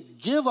we need to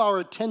give our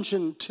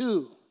attention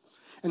to.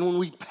 And when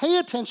we pay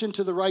attention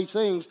to the right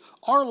things,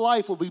 our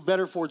life will be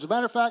better for it. As a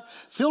matter of fact,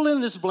 fill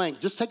in this blank.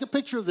 Just take a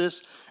picture of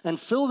this and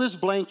fill this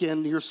blank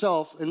in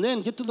yourself, and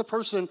then get to the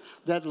person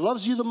that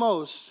loves you the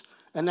most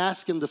and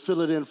ask him to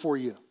fill it in for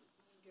you.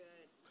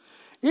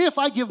 If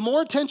I give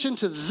more attention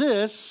to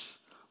this,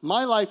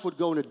 my life would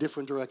go in a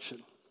different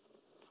direction.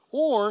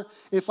 Or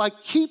if I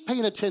keep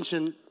paying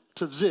attention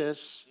to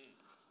this,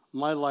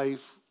 my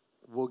life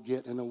will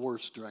get in a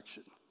worse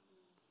direction.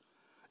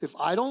 If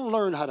I don't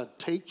learn how to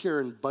take care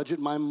and budget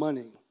my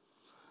money,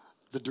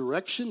 the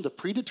direction, the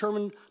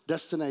predetermined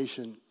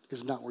destination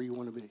is not where you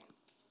want to be.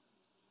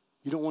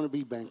 You don't want to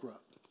be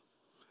bankrupt.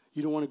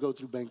 You don't want to go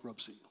through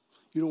bankruptcy.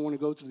 You don't want to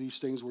go through these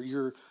things where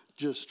you're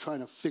just trying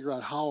to figure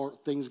out how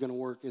things are going to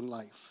work in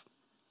life.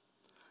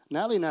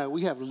 Natalie and I,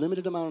 we have a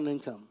limited amount of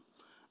income,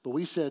 but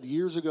we said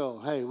years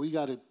ago, hey, we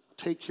got to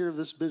take care of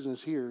this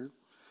business here.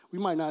 We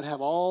might not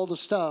have all the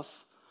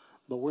stuff,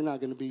 but we're not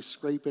going to be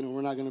scraping, and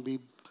we're not going to be,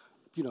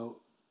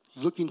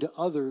 looking to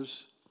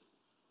others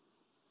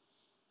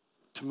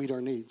to meet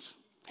our needs.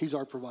 He's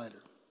our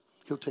provider.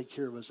 He'll take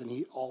care of us, and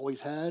he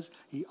always has.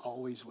 He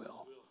always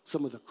will.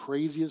 Some of the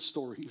craziest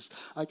stories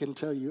I can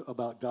tell you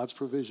about God's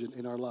provision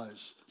in our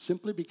lives,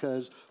 simply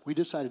because we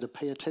decided to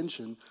pay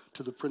attention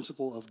to the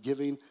principle of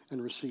giving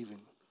and receiving.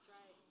 That's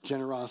right.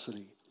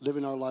 Generosity,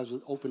 living our lives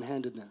with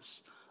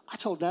open-handedness. I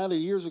told Natalie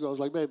years ago, I was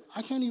like, babe,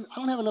 I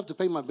don't have enough to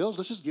pay my bills.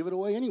 Let's just give it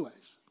away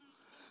anyways.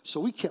 So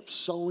we kept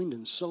sowing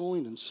and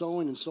sowing and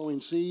sowing and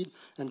sowing seed,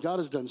 and God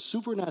has done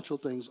supernatural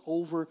things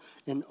over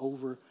and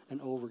over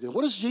and over again.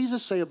 What does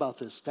Jesus say about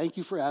this? Thank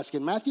you for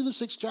asking. Matthew, the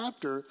 6th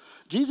chapter,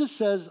 Jesus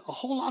says a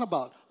whole lot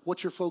about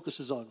what your focus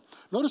is on.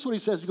 Notice what he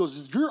says. He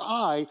goes, your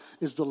eye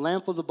is the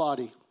lamp of the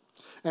body.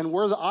 And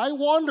where the eye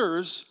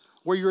wanders,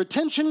 where your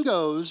attention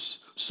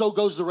goes, so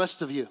goes the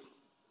rest of you.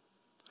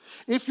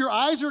 If your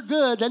eyes are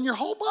good, then your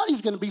whole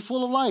body's going to be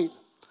full of light.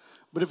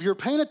 But if you're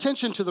paying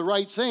attention to the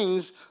right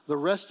things, the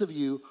rest of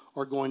you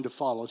are going to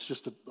follow. It's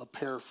just a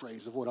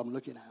paraphrase of what I'm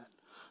looking at.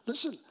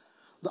 Listen,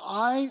 the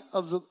eye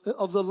of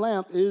the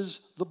lamp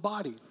is the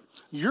body.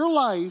 Your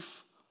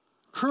life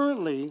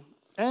currently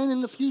and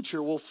in the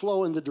future will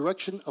flow in the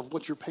direction of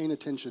what you're paying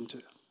attention to.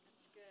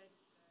 That's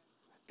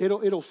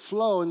good. It'll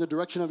flow in the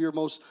direction of your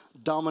most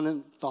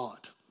dominant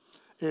thought.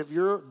 If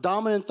your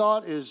dominant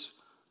thought is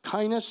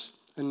kindness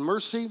and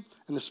mercy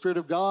and the Spirit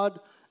of God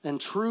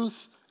and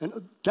truth, and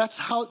that's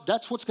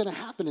what's going to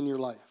happen in your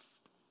life.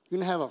 You're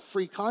going to have a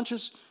free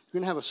conscience.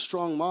 You're going to have a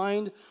strong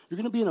mind. You're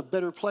going to be in a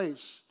better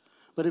place.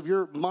 But if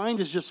your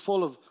mind is just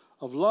full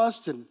of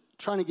lust and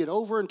trying to get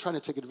over and trying to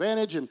take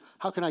advantage, and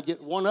how can I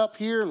get one up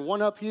here,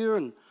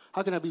 and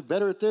how can I be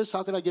better at this?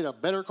 How can I get a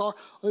better car?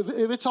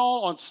 If it's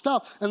all on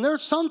stuff, and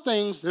there's some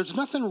things, there's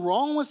nothing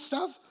wrong with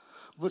stuff,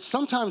 but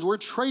sometimes we're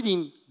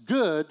trading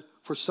good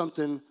for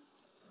something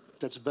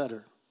that's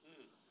better,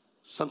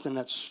 something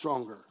that's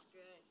stronger.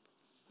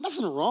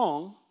 Nothing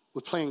wrong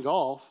with playing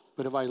golf,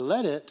 but if I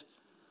let it,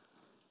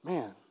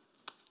 man,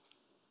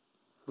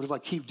 but if I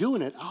keep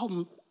doing it,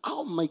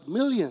 I'll make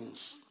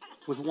millions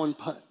with one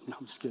putt. No,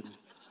 I'm just kidding.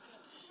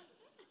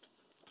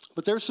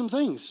 But there's some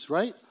things,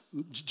 right?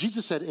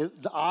 Jesus said,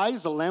 the eye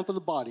is the lamp of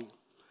the body.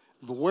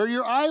 Where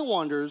your eye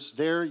wanders,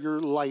 there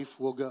your life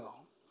will go.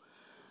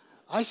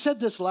 I said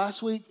this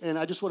last week, and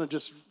I just want to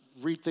just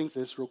rethink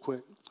this real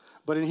quick.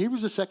 But in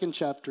Hebrews, the 2nd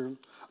chapter,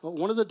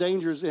 one of the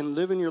dangers in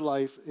living your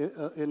life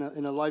in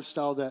a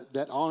lifestyle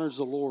that honors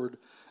the Lord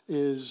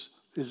is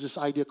this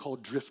idea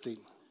called drifting.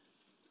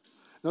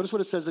 Notice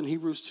what it says in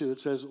Hebrews 2. It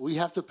says, we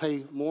have to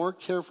pay more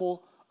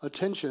careful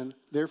attention,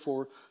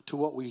 therefore, to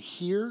what we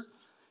hear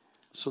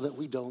so that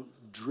we don't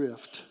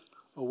drift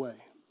away.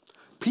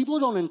 People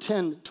don't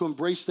intend to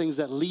embrace things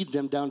that lead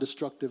them down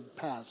destructive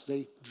paths.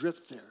 They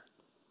drift there.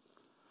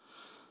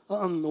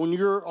 When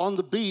you're on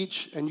the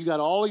beach and you got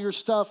all of your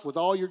stuff with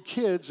all your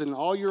kids and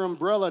all your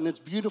umbrella and it's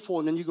beautiful,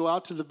 and then you go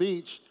out to the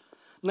beach,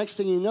 next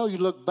thing you know, you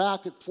look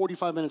back at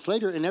 45 minutes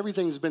later and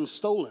everything's been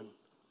stolen.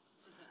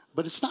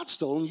 But it's not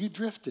stolen. You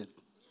drifted.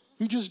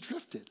 You just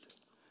drifted.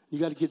 You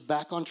got to get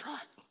back on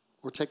track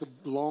or take a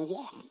long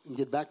walk and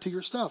get back to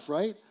your stuff,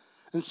 right?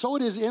 And so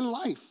it is in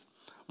life.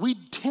 We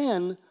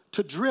tend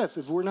to drift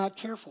if we're not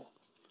careful.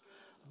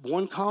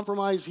 One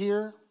compromise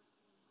here,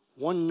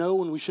 one no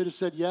when we should have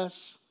said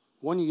yes,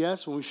 one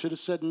yes when we should have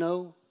said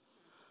no.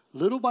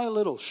 Little by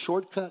little,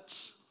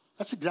 shortcuts.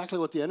 That's exactly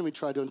what the enemy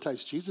tried to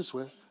entice Jesus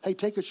with. Hey,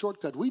 take a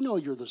shortcut. We know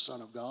you're the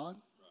Son of God.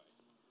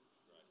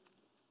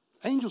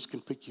 Right. Angels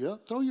can pick you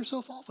up. Throw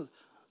yourself off of it.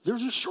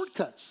 There's just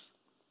shortcuts.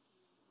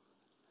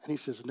 And he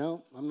says,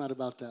 no, I'm not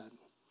about that.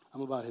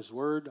 I'm about his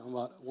word. I'm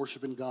about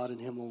worshiping God and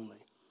him only.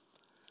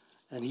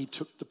 And he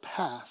took the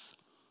path,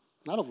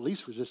 not of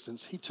least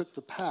resistance, he took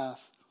the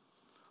path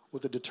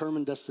with a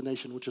determined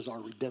destination, which is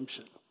our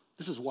redemption.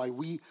 This is why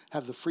we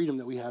have the freedom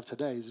that we have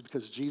today, is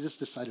because Jesus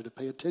decided to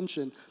pay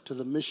attention to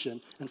the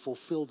mission and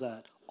fulfill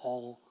that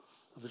all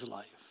of his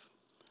life.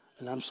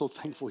 And I'm so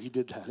thankful he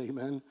did that,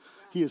 amen?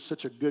 He is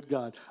such a good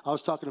God. I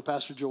was talking to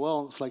Pastor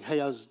Joel. It's like,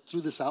 hey, I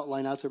threw this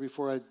outline out there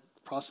before I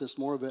processed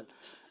more of it.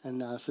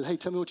 And I said, hey,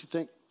 tell me what you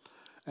think.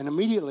 And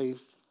immediately,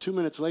 2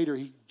 minutes later,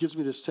 he gives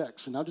me this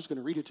text. And I'm just going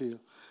to read it to you.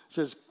 It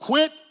says,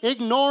 quit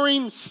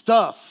ignoring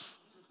stuff.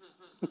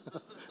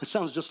 It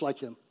sounds just like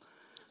him.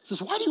 It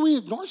says, why do we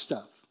ignore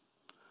stuff?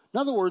 In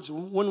other words,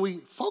 when we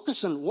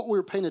focus on what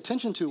we're paying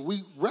attention to,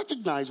 we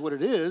recognize what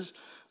it is.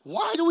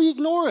 Why do we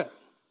ignore it?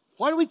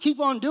 Why do we keep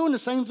on doing the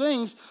same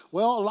things?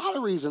 Well, a lot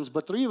of reasons,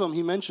 but 3 of them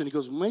he mentioned. He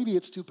goes, maybe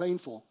it's too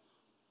painful.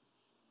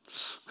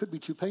 Could be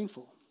too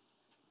painful.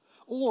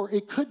 Or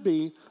it could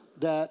be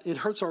that it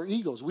hurts our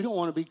egos. We don't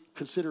want to be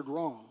considered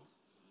wrong,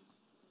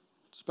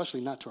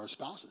 especially not to our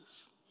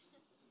spouses.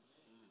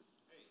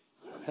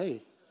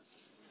 Hey,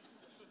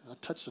 I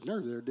touched the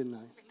nerve there, didn't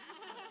I?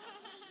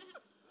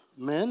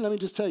 Men, let me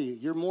just tell you,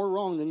 you're more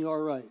wrong than you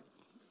are right.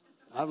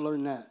 I've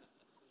learned that.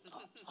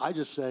 I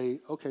just say,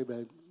 okay,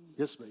 babe.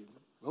 Yes, babe.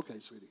 Okay,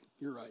 sweetie,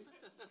 you're right.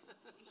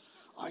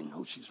 I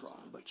know she's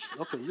wrong, but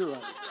okay, you're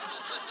right.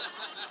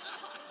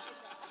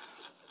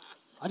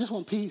 I just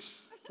want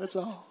peace. That's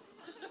all.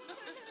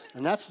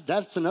 And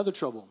that's another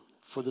trouble.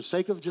 For the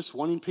sake of just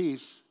wanting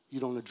peace, you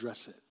don't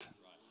address it.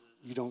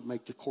 You don't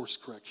make the course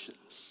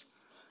corrections.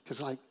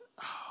 Because oh, man,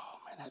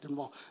 that didn't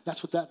involve.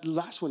 That's what that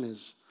last one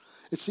is.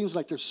 It seems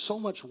like there's so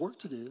much work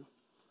to do.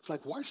 It's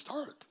like, why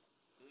start?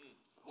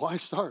 Why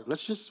start?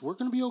 We're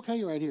going to be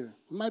okay right here.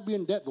 We might be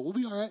in debt, but we'll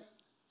be all right.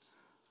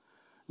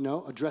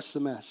 No, address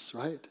the mess,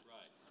 right?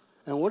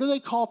 And what do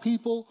they call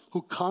people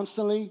who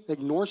constantly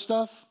ignore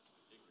stuff?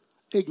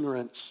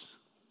 Ignorance.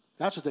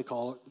 That's what they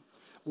call it.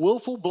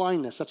 Willful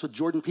blindness. That's what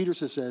Jordan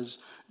Peterson says.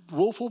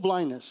 Willful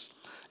blindness.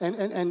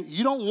 And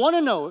you don't want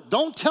to know.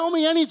 Don't tell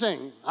me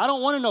anything. I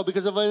don't want to know,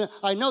 because if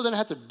I know, then I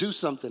have to do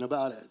something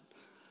about it.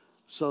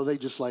 So they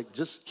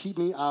just keep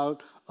me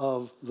out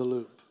of the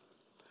loop.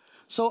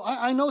 So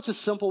I know it's a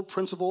simple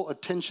principle.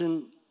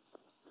 Attention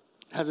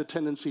has a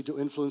tendency to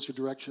influence your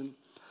direction.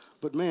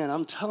 But man,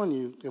 I'm telling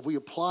you, if we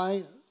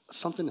apply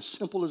something as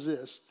simple as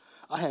this,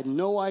 I had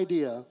no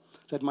idea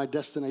that my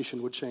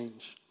destination would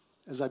change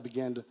as I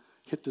began to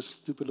hit this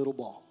stupid little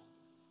ball.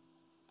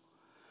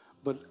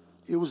 But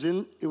it was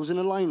in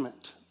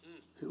alignment.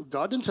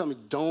 God didn't tell me,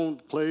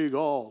 don't play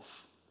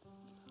golf.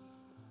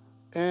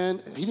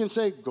 And he didn't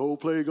say, go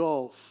play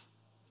golf.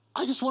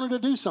 I just wanted to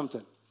do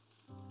something.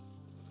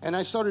 And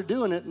I started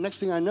doing it. Next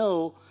thing I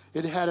know,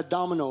 it had a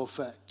domino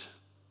effect.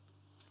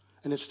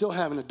 And it's still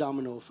having a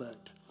domino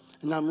effect.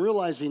 And I'm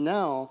realizing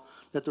now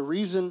that the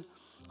reason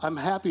I'm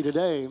happy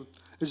today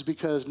is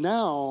because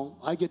now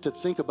I get to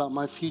think about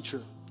my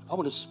future. I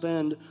want to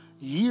spend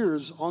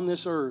years on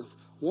this earth,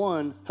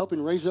 one,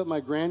 helping raise up my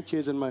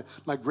grandkids and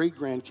my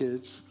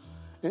great-grandkids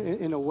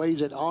in a way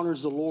that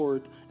honors the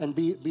Lord and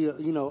be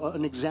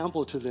an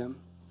example to them,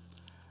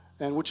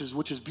 and which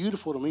is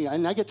beautiful to me.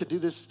 And I get to do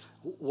this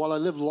while I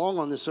live long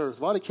on this earth.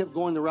 If I'd have kept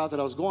going the route that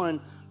I was going,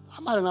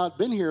 I might have not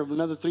been here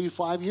another 3 to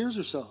 5 years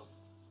or so,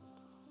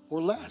 or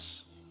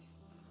less.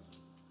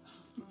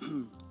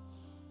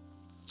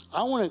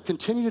 I want to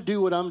continue to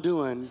do what I'm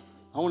doing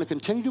I want to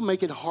continue to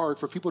make it hard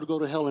for people to go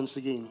to hell in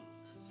Seguin.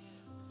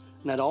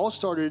 And that all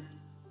started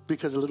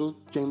because of a little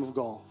game of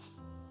golf.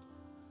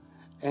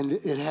 And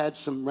it had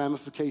some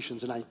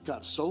ramifications. And I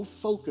got so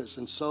focused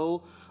and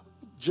so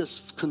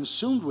just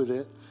consumed with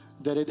it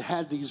that it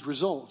had these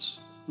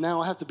results.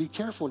 Now I have to be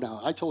careful now.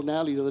 I told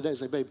Natalie the other day, I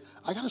said, babe,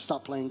 I got to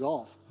stop playing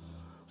golf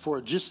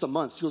for just a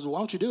month. She goes, well, why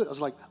don't you do it? I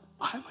was like,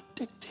 I'm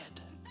addicted.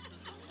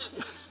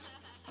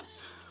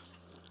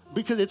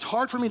 Because it's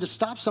hard for me to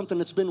stop something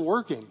that's been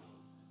working,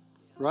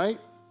 right?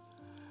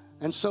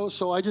 And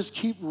so I just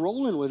keep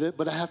rolling with it,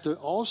 but I have to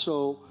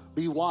also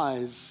be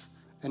wise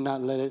and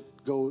not let it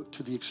go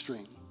to the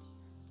extreme.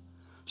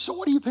 So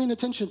what are you paying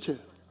attention to?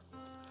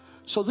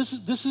 So this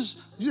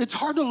is it's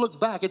hard to look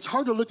back. It's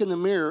hard to look in the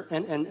mirror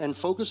and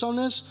focus on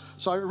this.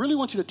 So I really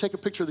want you to take a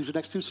picture of these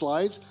next 2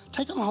 slides.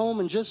 Take them home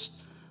and just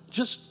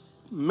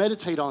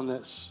meditate on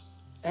this.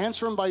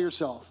 Answer them by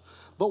yourself.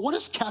 But what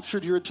has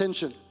captured your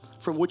attention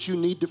from which you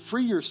need to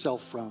free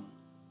yourself from?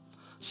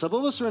 Some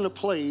of us are in a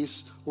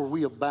place where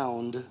we are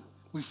bound.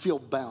 We feel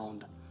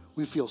bound.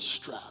 We feel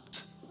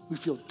strapped. We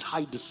feel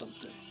tied to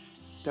something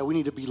that we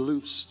need to be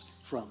loosed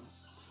from.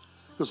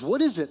 Because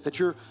what is it that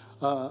you're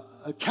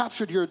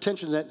captured your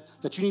attention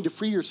that you need to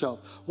free yourself?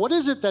 What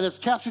is it that has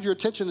captured your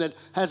attention that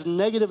has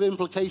negative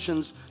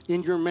implications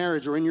in your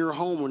marriage or in your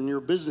home or in your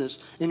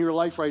business, in your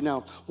life right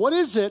now? What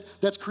is it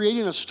that's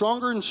creating a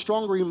stronger and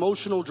stronger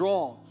emotional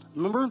draw?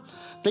 Remember,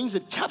 things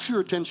that capture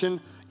your attention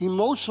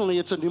emotionally,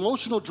 it's an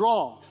emotional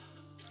draw.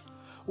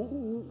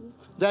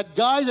 That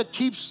guy that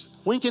keeps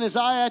winking his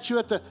eye at you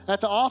at the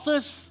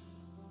office,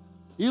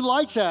 you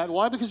like that.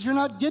 Why? Because you're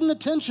not getting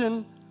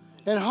attention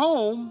at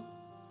home.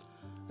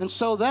 And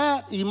so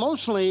that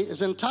emotionally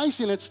is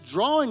enticing. It's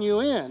drawing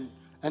you in,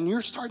 and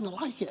you're starting to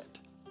like it.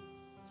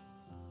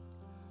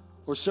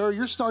 Or, sir,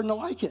 you're starting to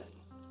like it.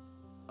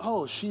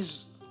 Oh,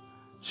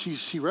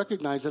 she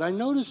recognized that I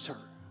noticed her.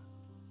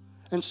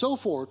 And so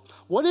forth.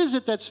 What is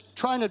it that's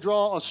trying to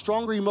draw a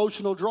stronger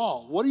emotional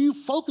draw? What are you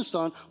focused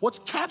on? What's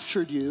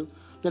captured you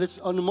that it's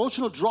an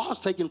emotional draw is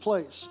taking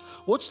place?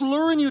 What's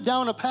luring you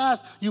down a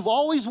path you've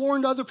always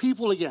warned other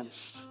people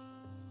against?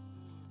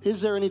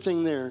 Is there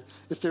anything there?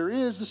 If there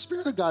is, the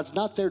Spirit of God's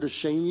not there to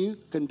shame you,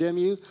 condemn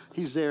you.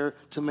 He's there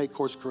to make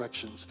course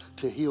corrections,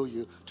 to heal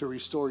you, to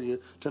restore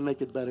you, to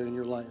make it better in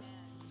your life.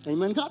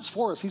 Amen. God's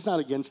for us. He's not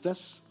against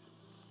us.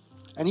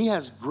 And he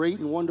has great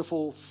and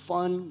wonderful,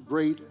 fun,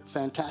 great,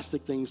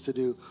 fantastic things to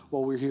do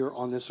while we're here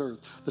on this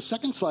earth. The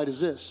second slide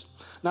is this.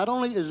 Not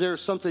only is there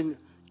something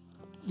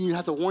you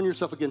have to warn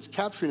yourself against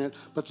capturing it,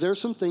 but there's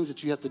some things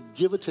that you have to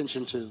give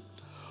attention to.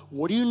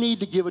 What do you need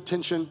to give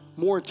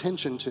more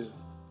attention to?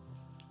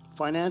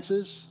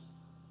 Finances,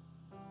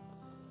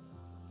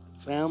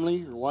 family,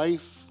 your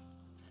wife,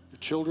 your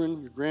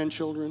children, your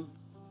grandchildren,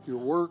 your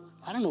work.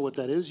 I don't know what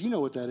that is. You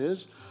know what that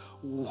is.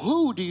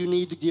 Who do you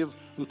need to give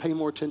and pay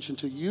more attention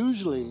to?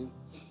 Usually,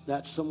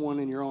 that's someone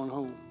in your own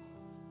home.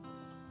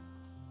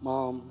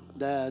 Mom,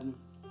 dad,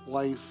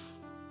 wife,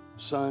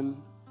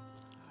 son.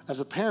 As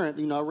a parent,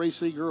 I raised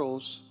 3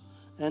 girls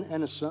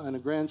and a son and a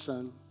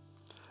grandson.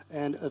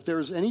 And if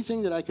there's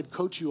anything that I could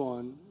coach you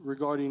on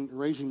regarding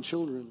raising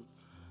children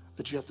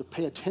that you have to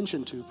pay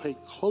attention to, pay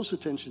close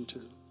attention to,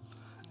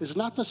 is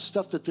not the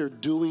stuff that they're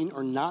doing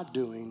or not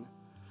doing.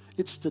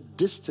 It's the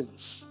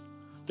distance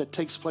that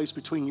takes place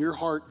between your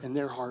heart and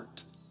their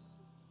heart.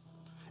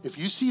 If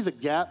you see the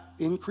gap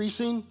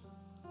increasing,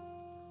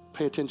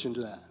 pay attention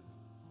to that.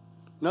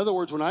 In other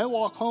words, when I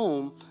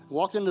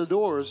walked into the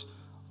doors,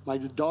 my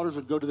daughters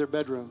would go to their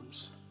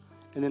bedrooms,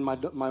 and then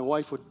my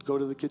wife would go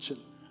to the kitchen.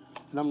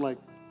 And I'm like,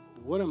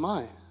 what am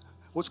I?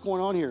 What's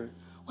going on here?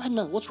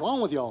 What's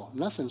wrong with y'all?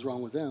 Nothing's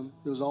wrong with them.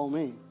 It was all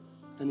me.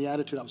 And the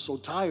attitude, I was so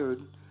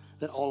tired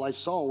that all I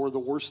saw were the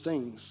worst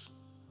things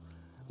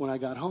when I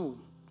got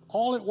home.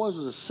 All it was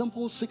a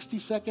simple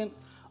 60-second,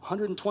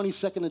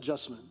 120-second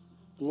adjustment.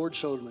 The Lord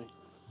showed me.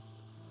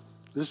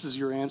 This is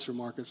your answer,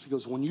 Marcus. He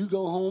goes, when you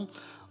go home,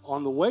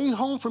 on the way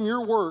home from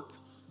your work,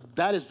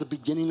 that is the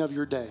beginning of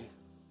your day.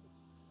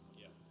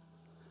 Yeah.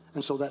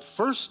 And so that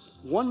first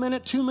 1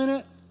 minute, 2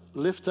 minute,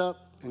 lift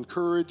up,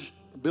 encourage,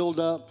 build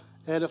up,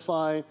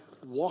 edify,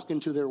 walk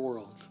into their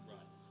world.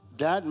 Right.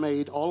 That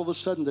made all of a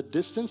sudden the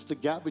distance, the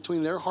gap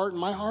between their heart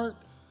and my heart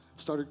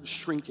started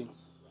shrinking.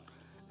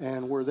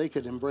 And where they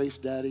could embrace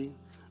daddy,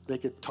 they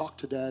could talk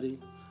to daddy.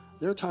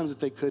 There are times that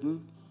they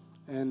couldn't.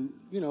 And,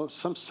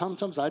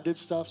 sometimes I did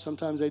stuff,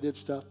 sometimes they did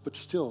stuff, but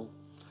still,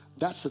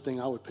 that's the thing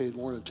I would pay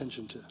more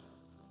attention to.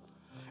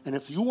 And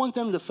if you want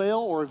them to fail,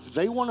 or if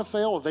they want to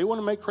fail, or if they want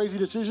to make crazy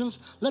decisions,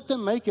 let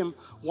them make them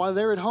while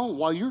they're at home,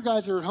 while your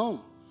guys are at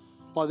home,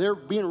 while they're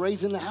being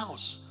raised in the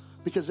house.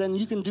 Because then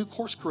you can do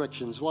course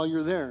corrections while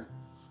you're there.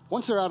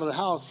 Once they're out of the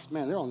house,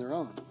 man, they're on their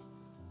own.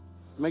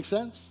 Make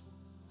sense?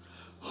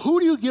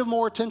 Who do you give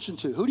more attention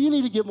to? Who do you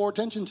need to give more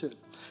attention to?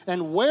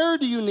 And where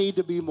do you need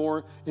to be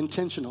more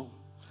intentional?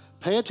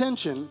 Pay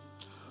attention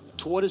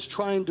to what is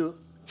trying to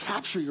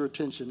capture your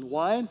attention.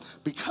 Why?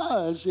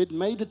 Because it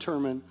may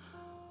determine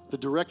the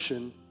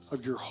direction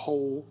of your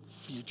whole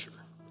future,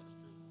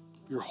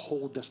 your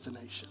whole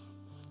destination.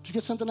 Did you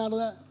get something out of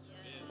that?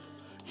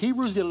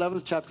 Hebrews, the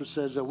 11th chapter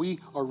says that we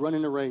are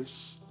running a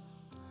race.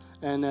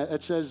 And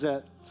it says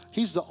that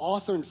he's the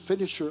author and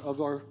finisher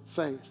of our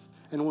faith.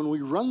 And when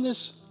we run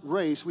this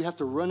race, we have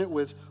to run it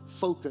with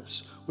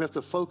focus. We have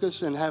to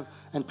focus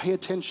and pay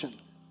attention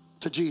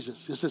to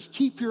Jesus. It says,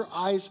 keep your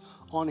eyes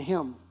on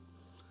him,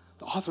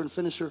 the author and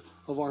finisher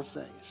of our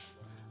faith.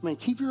 I mean,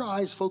 keep your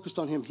eyes focused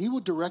on him. He will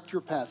direct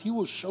your path. He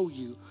will show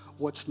you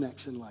what's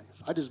next in life.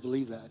 I just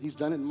believe that. He's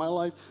done it in my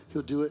life.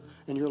 He'll do it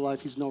in your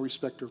life. He's no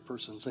respecter of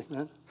persons.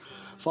 Amen.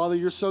 Father,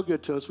 you're so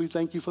good to us. We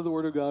thank you for the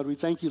word of God. We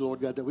thank you,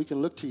 Lord God, that we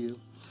can look to you,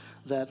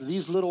 that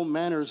these little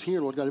manners here,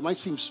 Lord God, it might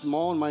seem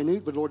small and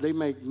minute, but Lord, they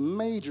make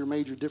major,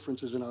 major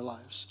differences in our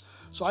lives.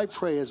 So I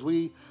pray as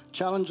we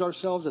challenge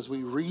ourselves, as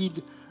we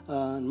read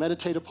and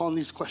meditate upon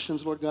these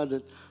questions, Lord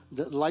God,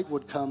 that light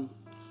would come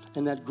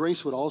and that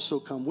grace would also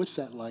come with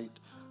that light,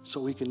 so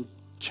we can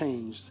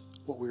change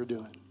what we're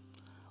doing.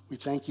 We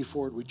thank you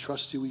for it. We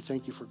trust you. We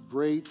thank you for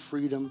great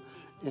freedom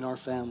in our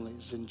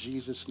families. In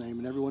Jesus' name.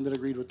 And everyone that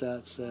agreed with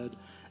that said,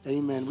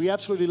 amen. We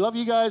absolutely love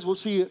you guys. We'll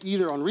see you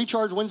either on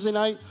Recharge Wednesday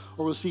night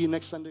or we'll see you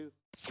next Sunday.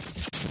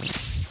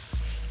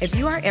 If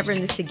you are ever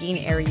in the Seguin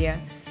area,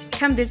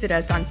 come visit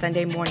us on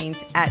Sunday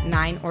mornings at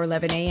 9 or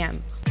 11 a.m.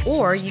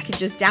 Or you can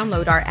just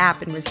download our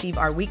app and receive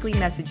our weekly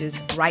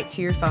messages right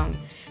to your phone.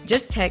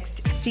 Just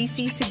text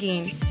CC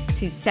Seguin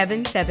to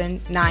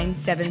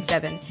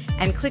 77977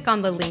 and click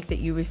on the link that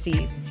you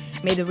receive.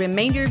 May the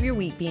remainder of your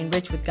week be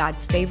enriched with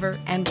God's favor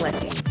and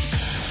blessings.